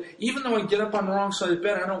know that even though I get up on the wrong side of the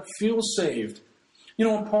bed, I don't feel saved? You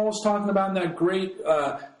know, when Paul was talking about in that great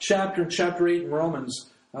chapter 8 in Romans,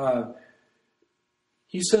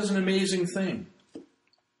 he says an amazing thing.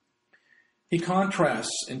 He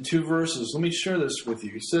contrasts in 2 verses. Let me share this with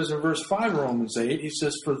you. He says in verse 5 of Romans 8, he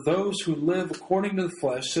says, "For those who live according to the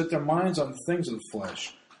flesh set their minds on the things of the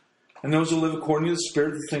flesh. And those who live according to the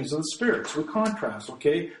Spirit, the things of the Spirit." So a contrast,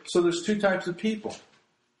 okay? So there's 2 types of people.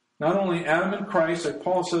 Not only Adam and Christ, like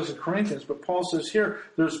Paul says in Corinthians, but Paul says here,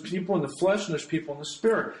 there's people in the flesh and there's people in the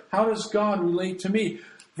Spirit. How does God relate to me?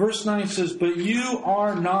 Verse 9 says, "But you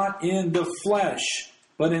are not in the flesh,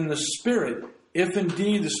 but in the Spirit, if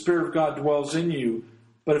indeed the Spirit of God dwells in you.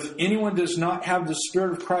 But if anyone does not have the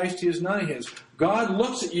Spirit of Christ, he is none of his." God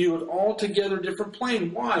looks at you at altogether different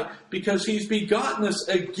plane. Why? Because he's begotten us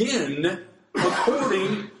again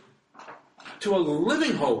according to a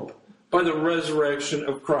living hope by the resurrection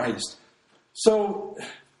of Christ. So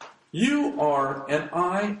you are and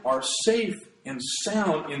I are safe and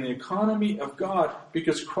sound in the economy of God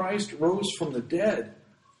because Christ rose from the dead.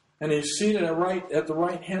 And he's seated at the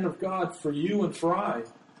right hand of God for you and for I.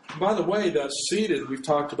 By the way, that seated, we've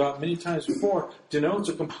talked about many times before, denotes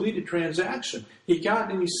a completed transaction. He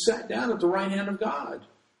got and he sat down at the right hand of God.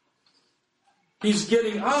 He's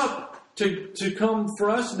getting up to come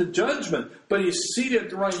for us in the judgment, but he's seated at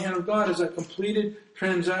the right hand of God as a completed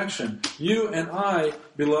transaction. You and I,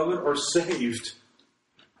 beloved, are saved.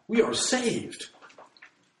 We are saved.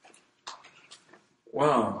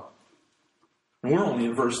 Wow. And we're only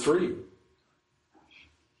in verse 3.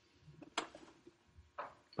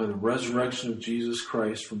 By the resurrection of Jesus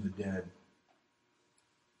Christ from the dead.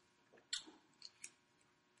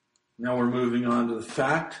 Now we're moving on to the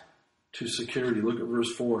fact to security. Look at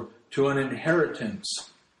verse 4. To an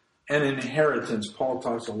inheritance. An inheritance. Paul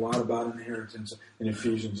talks a lot about inheritance in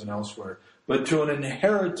Ephesians and elsewhere. But to an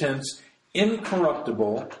inheritance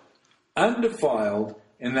incorruptible, undefiled,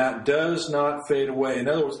 and that does not fade away. In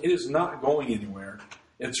other words, it is not going anywhere.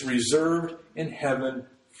 It's reserved in heaven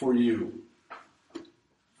for you.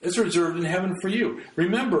 It's reserved in heaven for you.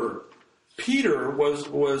 Remember, Peter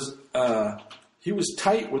was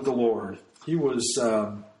tight with the Lord. He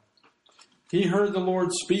heard the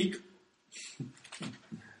Lord speak.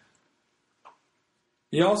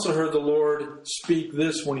 He also heard the Lord speak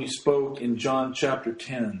this when he spoke in John chapter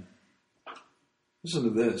 10. Listen to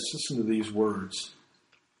this. Listen to these words.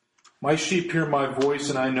 "My sheep hear my voice,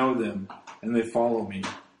 and I know them, and they follow me.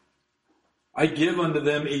 I give unto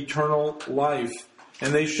them eternal life,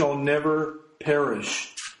 and they shall never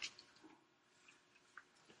perish.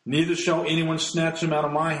 Neither shall anyone snatch them out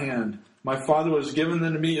of my hand. My Father who has given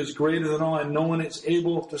them to me is greater than all, and no one is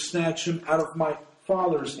able to snatch them out of my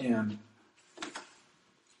Father's hand."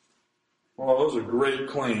 Well, those are great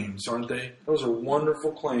claims, aren't they? Those are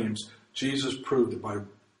wonderful claims. Jesus proved it by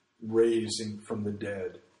raising from the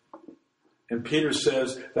dead. And Peter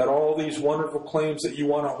says that all these wonderful claims that you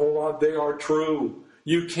want to hold on, they are true.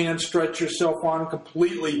 You can't stretch yourself on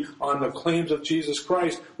completely on the claims of Jesus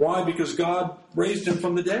Christ. Why? Because God raised him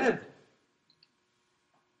from the dead.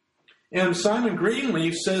 And Simon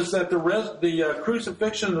Greenleaf says that the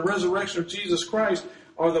crucifixion and the resurrection of Jesus Christ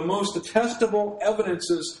are the most attestable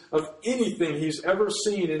evidences of anything he's ever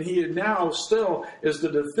seen. And he now still is the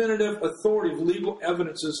definitive authority of legal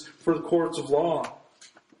evidences for the courts of law.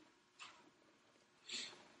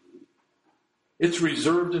 It's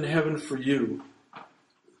reserved in heaven for you.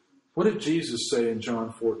 What did Jesus say in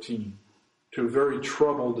John 14 to very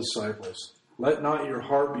troubled disciples? "Let not your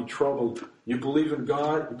heart be troubled. You believe in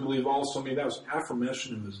God, you believe also in me." That was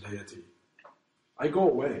affirmation of his deity. "I go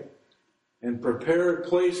away and prepare a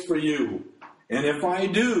place for you. And if I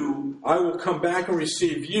do, I will come back and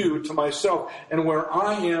receive you to myself. And where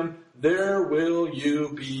I am, there will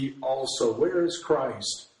you be also." Where is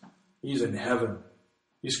Christ? He's in heaven.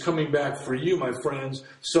 He's coming back for you, my friends,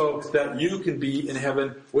 so that you can be in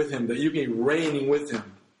heaven with him, that you can be reigning with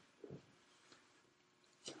him.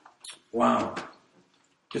 Wow.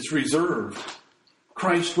 It's reserved.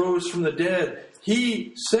 Christ rose from the dead.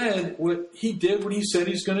 He said he did what he said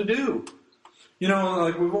he's going to do. You know,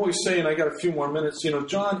 like we've always said, and I got a few more minutes, in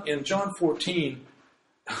John 14,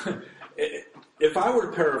 if I were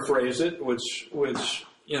to paraphrase it, which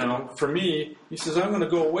for me, he says, "I'm going to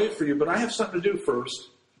go away for you, but I have something to do first.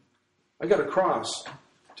 I got a cross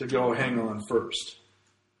to go hang on first.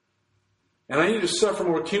 And I need to suffer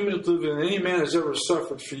more cumulatively than any man has ever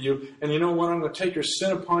suffered for you. And you know what? I'm going to take your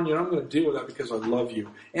sin upon you, and I'm going to deal with that because I love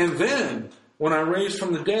you. And then, when I raise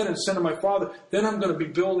from the dead and send to my Father, then I'm going to be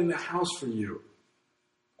building a house for you,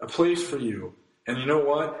 a place for you. And you know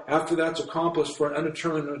what? After that's accomplished for an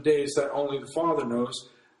undetermined number of days that only the Father knows,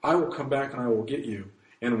 I will come back and I will get you.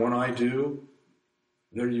 And when I do,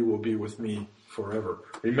 there you will be with me forever.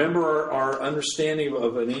 Remember our understanding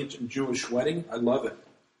of an ancient Jewish wedding? I love it.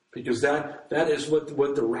 Because that is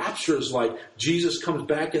what the rapture is like. Jesus comes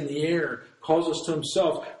back in the air, calls us to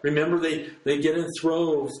himself. Remember, they get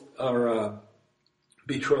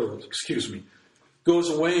betrothed,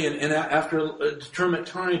 goes away, and after a determined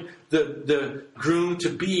time, the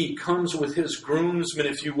groom-to-be comes with his groomsmen,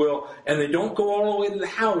 if you will, and they don't go all the way to the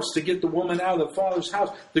house to get the woman out of the father's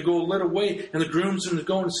house. They go a little way, and the groomsmen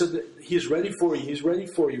go and said, he's ready for you, he's ready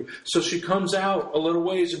for you. So she comes out a little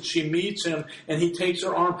ways, and she meets him, and he takes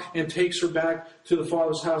her arm and takes her back to the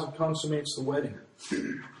father's house and consummates the wedding.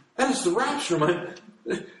 That is the rapture, man.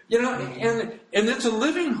 And it's a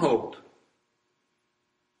living hope.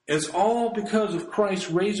 It's all because of Christ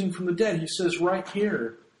raising from the dead. He says right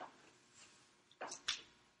here,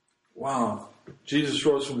 wow, Jesus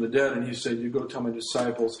rose from the dead, and he said, you go tell my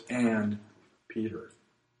disciples and Peter.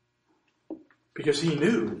 Because he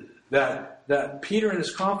knew that Peter and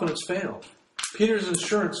his confidence failed. Peter's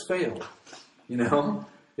insurance failed.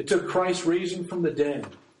 It took Christ raising from the dead.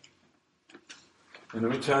 And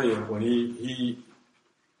let me tell you,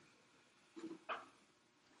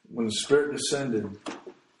 when the Spirit descended,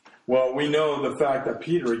 well, we know the fact that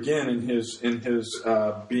Peter, again, in his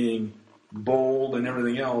being bold and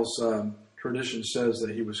everything else, tradition says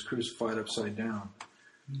that he was crucified upside down.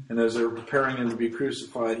 And as they were preparing him to be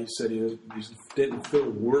crucified, he said he didn't feel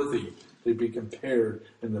worthy to be compared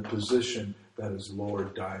in the position that his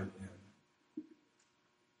Lord died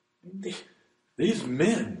in. These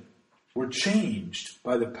men were changed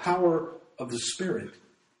by the power of the Spirit.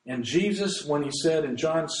 And Jesus, when he said in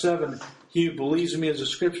John 7, he who believes in me, as the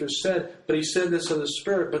Scripture said, but he said this of the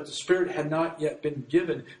Spirit, but the Spirit had not yet been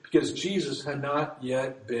given because Jesus had not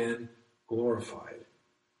yet been glorified.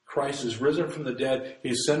 Christ is risen from the dead. He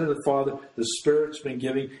ascended to the Father. The Spirit's been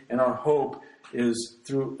given, and our hope is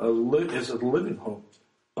through a living hope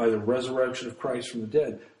by the resurrection of Christ from the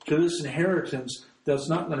dead. To this inheritance that's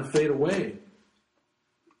not going to fade away.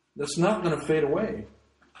 That's not going to fade away.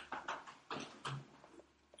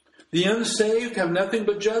 The unsaved have nothing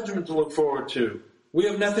but judgment to look forward to. We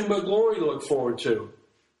have nothing but glory to look forward to.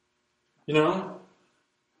 The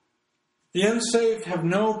unsaved have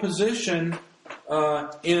no position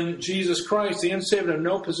in Jesus Christ. The unsaved have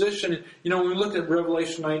no position. When we looked at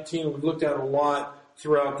Revelation 19, we've looked at it a lot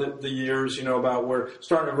throughout the years, about where,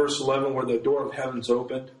 starting at verse 11, where the door of heaven's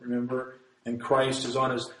opened, remember? And Christ is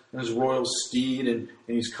on his royal steed, and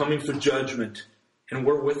he's coming for judgment. And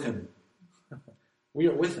we're with him. We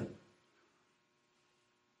are with him.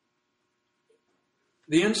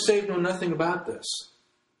 The unsaved know nothing about this.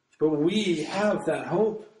 But we have that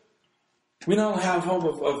hope. We now have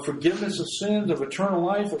hope of forgiveness of sins, of eternal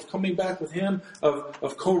life, of coming back with him,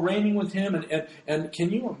 of co-reigning with him. And can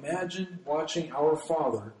you imagine watching our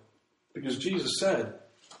Father? Because Jesus said,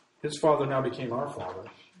 his Father now became our Father.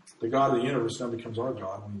 The God of the universe now becomes our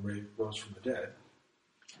God when he rose from the dead.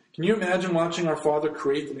 Can you imagine watching our Father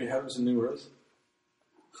create the new heavens and new earth?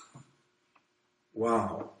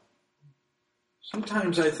 Wow.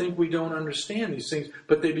 Sometimes I think we don't understand these things,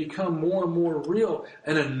 but they become more and more real,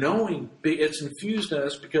 and a knowing, it's infused in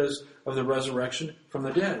us because of the resurrection from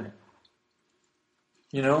the dead.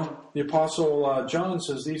 The Apostle John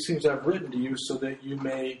says, these things I've written to you so that you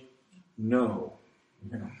may know.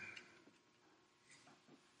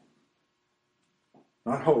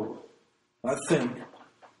 Not hope, not think,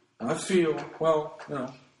 not feel. Well,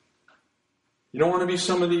 you don't want to be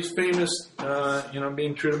some of these famous,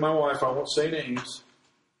 being true to my wife, I won't say names.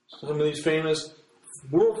 Some of these famous,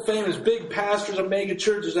 world famous, big pastors of mega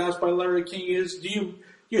churches asked by Larry King is, do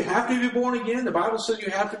you have to be born again? The Bible says you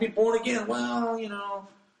have to be born again. Well,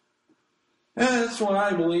 that's what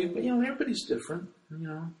I believe. But, everybody's different,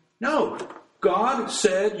 No, God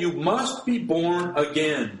said you must be born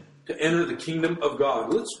again to enter the kingdom of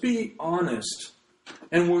God. Let's be honest.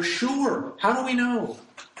 And we're sure. How do we know?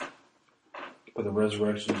 By the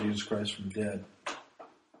resurrection of Jesus Christ from the dead.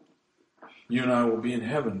 You and I will be in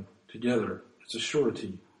heaven together. It's a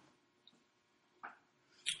surety.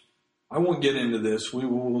 I won't get into this.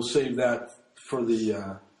 We'll save that for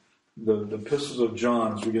the epistles of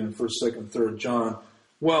John as we get in 1st, 2nd, 3rd John.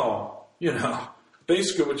 Well,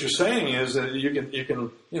 basically what you're saying is that you can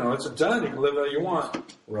it's done. You can live how you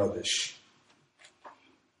want. Rubbish.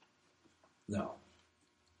 No.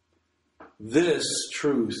 This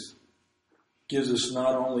truth gives us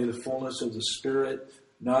not only the fullness of the Spirit,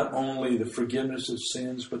 not only the forgiveness of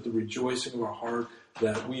sins, but the rejoicing of our heart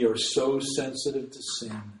that we are so sensitive to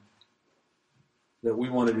sin that we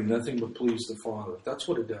want to do nothing but please the Father. That's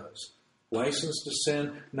what it does. License to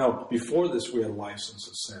sin? No, before this we had a license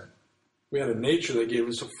to sin. We had a nature that gave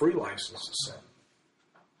us a free license to sin.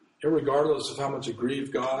 Irregardless of how much it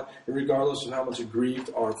grieved God, irregardless of how much it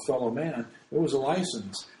grieved our fellow man, it was a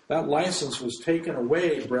license. That license was taken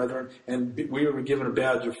away, brethren, and we were given a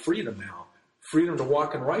badge of freedom now. Freedom to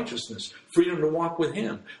walk in righteousness. Freedom to walk with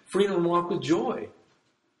Him. Freedom to walk with joy.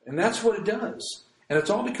 And that's what it does. And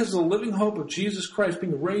it's all because of the living hope of Jesus Christ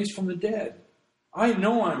being raised from the dead. I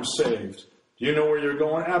know I'm saved. Do you know where you're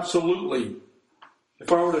going? Absolutely.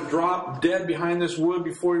 If I were to drop dead behind this wood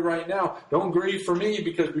before you right now, don't grieve for me,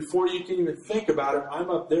 because before you can even think about it, I'm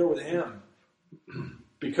up there with Him.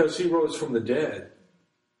 Because He rose from the dead.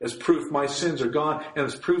 As proof my sins are gone, and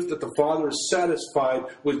as proof that the Father is satisfied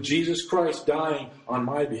with Jesus Christ dying on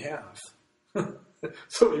my behalf.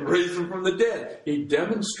 So He raised Him from the dead. He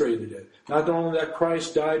demonstrated it. Not only that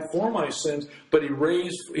Christ died for my sins, but He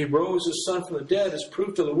rose His Son from the dead as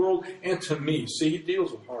proof to the world and to me. See, He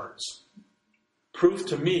deals with hearts. Proof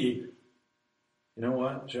to me, you know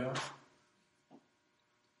what, Jeff?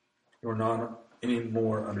 You're not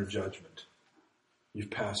anymore under judgment.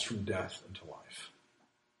 You've passed from death into life.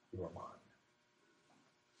 You are mine.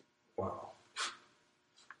 Wow.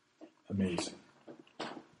 Amazing.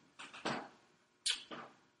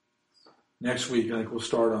 Next week, I think we'll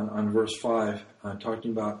start on verse 5,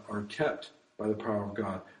 talking about are kept by the power of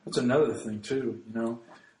God. That's another thing, too, you know.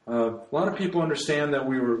 A lot of people understand that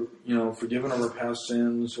we were, forgiven of our past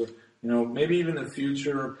sins, or, maybe even in the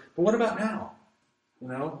future. But what about now?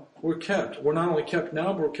 We're kept. We're not only kept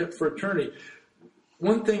now, but we're kept for eternity.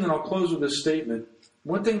 One thing, and I'll close with this statement,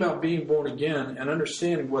 one thing about being born again and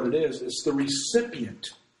understanding what it is, it's the recipient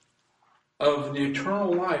of the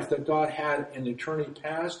eternal life that God had in the eternity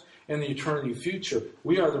past and the eternity future.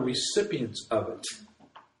 We are the recipients of it.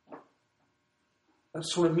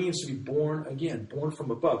 That's what it means to be born again, born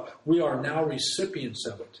from above. We are now recipients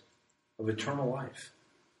of it, of eternal life.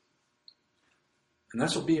 And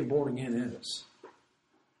that's what being born again is.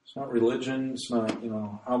 It's not religion. It's not,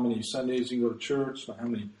 how many Sundays you can go to church. It's not how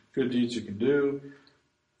many good deeds you can do.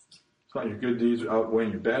 It's not your good deeds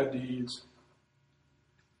outweighing your bad deeds.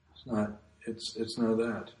 It's none of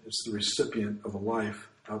that. It's the recipient of a life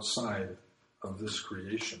outside of this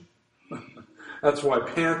creation. That's why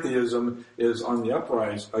pantheism is on the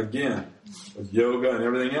uprise again, with yoga and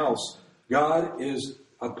everything else. God is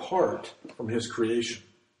apart from His creation.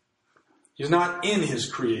 He's not in His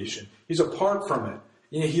creation. He's apart from it.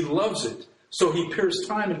 He loves it. So He pierced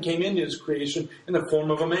time and came into His creation in the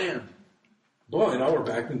form of a man. Boy, now we're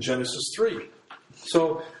back in Genesis 3.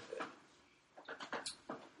 So,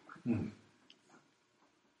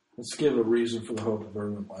 let's give a reason for the hope of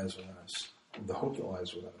everyone that lies with us. The hope that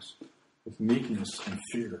lies with us. With meekness and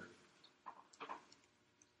fear.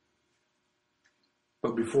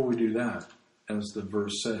 But before we do that, as the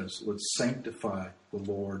verse says, let's sanctify the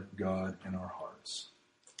Lord God in our hearts.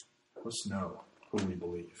 Let's know who we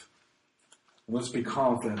believe. And let's be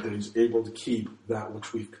confident that He's able to keep that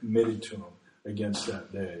which we've committed to Him against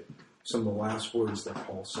that day. Some of the last words that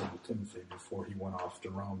Paul said to Timothy before he went off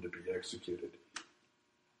to Rome to be executed.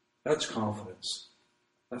 That's confidence.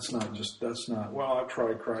 That's not, well, I've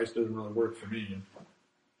tried Christ, it doesn't really work for me.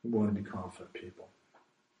 We want to be confident people.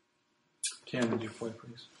 Cam, would you play,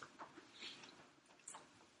 please?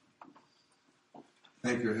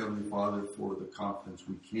 Thank you, Heavenly Father, for the confidence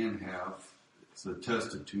we can have. It's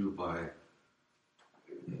attested to by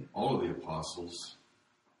all of the apostles.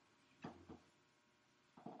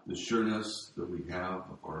 The sureness that we have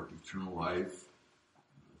of our eternal life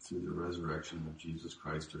through the resurrection of Jesus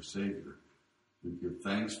Christ, our Savior. We give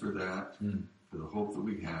thanks for that, for the hope that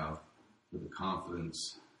we have, for the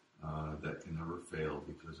confidence that can never fail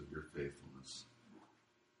because of your faithfulness.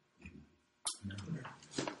 Amen.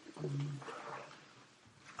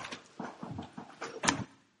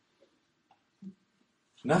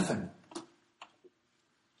 Nothing.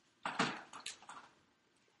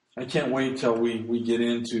 I can't wait till we get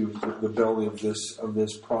into the belly of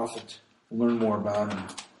this prophet, learn more about him.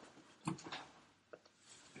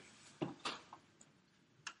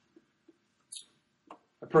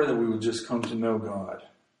 I pray that we would just come to know God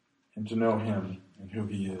and to know Him and who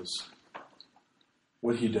He is,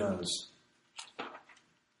 what He does.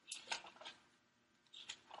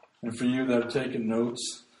 And for you that have taken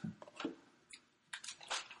notes,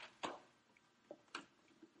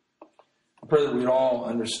 I pray that we'd all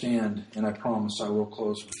understand, and I promise I will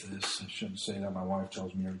close with this. I shouldn't say that. My wife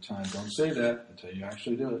tells me every time, don't say that until you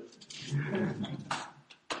actually do it.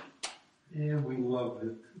 And we love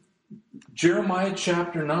it. Jeremiah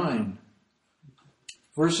chapter 9.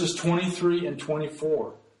 verses 23 and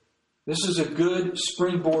 24. This is a good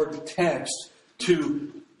springboard text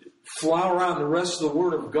to flower out in the rest of the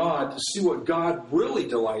Word of God to see what God really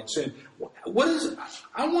delights in.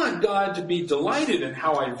 I want God to be delighted in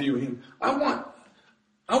how I view Him. I want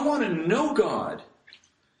to know God.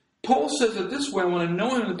 Paul says it this way, I want to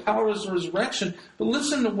know Him in the power of His resurrection. But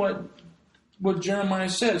listen to what Jeremiah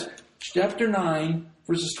says. Chapter 9,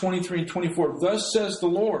 verses 23 and 24. Thus says the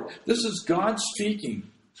Lord. This is God speaking.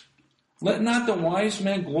 Let not the wise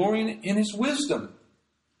man glory in his wisdom.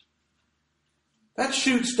 That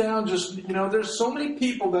shoots down there's so many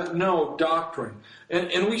people that know doctrine.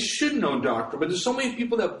 And we should know doctrine, but there's so many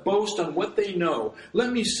people that boast on what they know.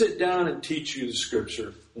 Let me sit down and teach you the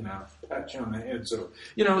Scripture. Pat you on the head, so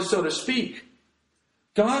to speak.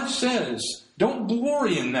 God says, don't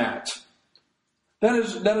glory in that. That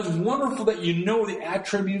is wonderful that you know the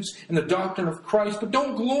attributes and the doctrine of Christ, but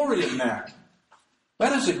don't glory in that.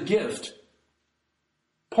 That is a gift.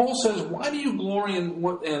 Paul says, why do you glory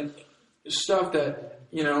in stuff that,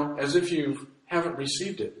 as if you haven't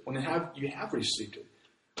received it, when you have received it?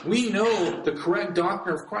 We know the correct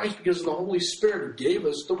doctrine of Christ because of the Holy Spirit who gave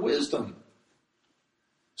us the wisdom.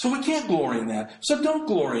 So we can't glory in that. So don't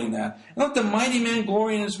glory in that. And let the mighty man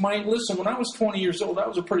glory in his might. Listen, when I was 20 years old, I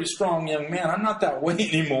was a pretty strong young man. I'm not that way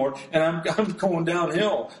anymore, and I'm going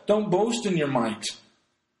downhill. Don't boast in your might.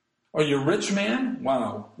 Are you a rich man?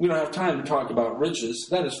 Wow. We don't have time to talk about riches.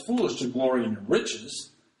 That is foolish to glory in your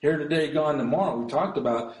riches. Here today, gone tomorrow. We talked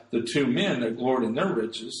about the two men that gloried in their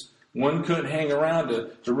riches. One couldn't hang around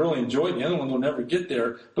to really enjoy it. The other one will never get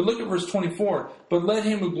there. But look at verse 24. But let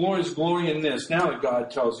him who glories glory in this. Now that God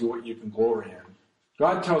tells you what you can glory in.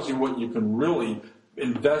 God tells you what you can really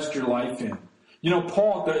invest your life in.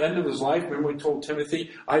 Paul, at the end of his life, remember he told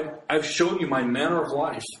Timothy, I've shown you my manner of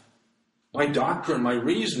life, my doctrine, my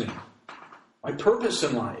reasoning, my purpose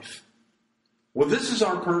in life. Well, this is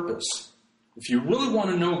our purpose. If you really want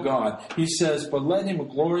to know God, he says, but let him who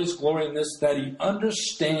glories glory in this, that he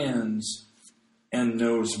understands and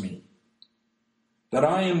knows me. That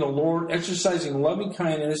I am the Lord, exercising loving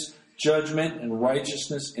kindness, judgment, and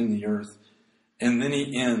righteousness in the earth. And then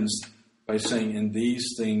he ends by saying, in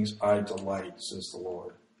these things I delight, says the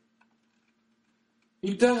Lord.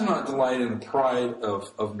 He does not delight in the pride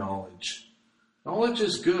of knowledge. Knowledge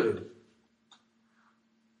is good,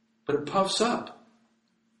 but it puffs up.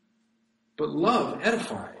 But love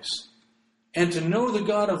edifies. And to know the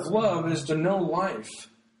God of love is to know life.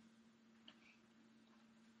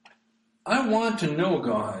 I want to know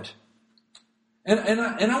God. And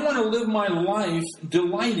I want to live my life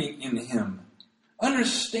delighting in Him.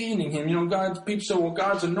 Understanding Him. People say, well,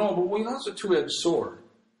 God's a knowable. Well, that's a two-edged sword.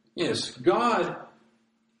 Yes, God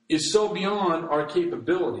is so beyond our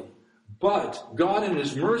capability. But God in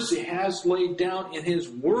His mercy has laid down in His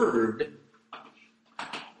Word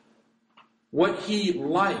what He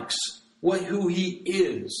likes, who He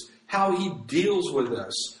is, how He deals with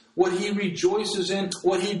us, what He rejoices in,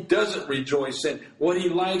 what He doesn't rejoice in, what He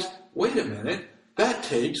likes. Wait a minute, that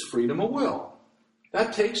takes freedom of will.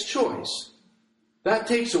 That takes choice. That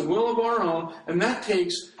takes a will of our own, and that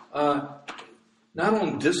takes not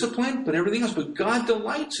only discipline, but everything else. But God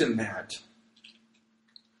delights in that.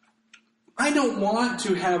 I don't want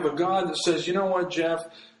to have a God that says, you know what, Jeff,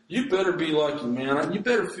 you better be lucky, man. You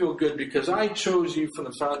better feel good because I chose you from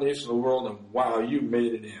the foundation of the world, and wow, you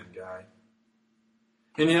made it in, guy.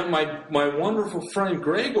 And yet my wonderful friend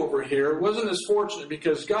Greg over here wasn't as fortunate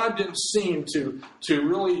because God didn't seem to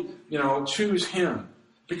really, choose him.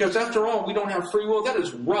 Because after all, we don't have free will. That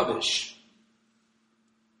is rubbish.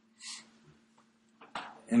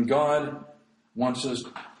 And God wants us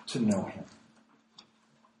to know Him.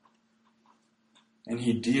 And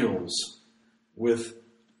He deals with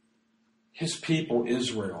His people,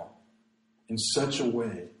 Israel, in such a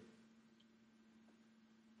way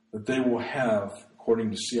that they will have,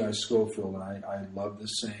 according to C.I. Scofield, and I love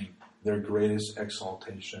this saying, their greatest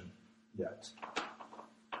exaltation yet.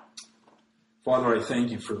 Father, I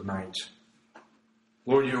thank You for the night.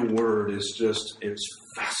 Lord, Your word is it's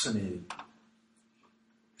fascinating.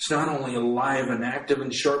 It's not only alive and active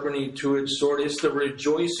and sharpening two-edged sword, it's the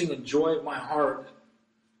rejoicing and joy of my heart.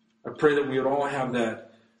 I pray that we would all have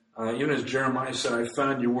that. Even as Jeremiah said, I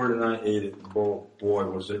found Your word and I ate it. Boy,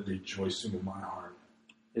 was it rejoicing in my heart.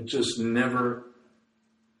 It just never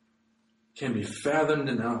can be fathomed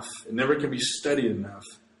enough. It never can be studied enough.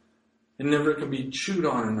 It never can be chewed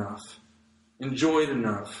on enough, enjoyed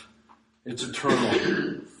enough. It's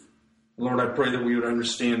eternal. Lord, I pray that we would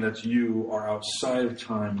understand that You are outside of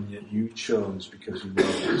time, and yet You chose, because You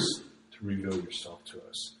love us, to reveal Yourself to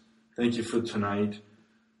us. Thank You for tonight.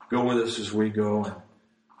 Go with us as we go, and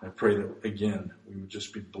I pray that, again, we would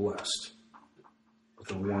just be blessed with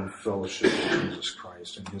the warm fellowship of Jesus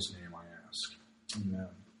Christ. In his name I ask. Amen.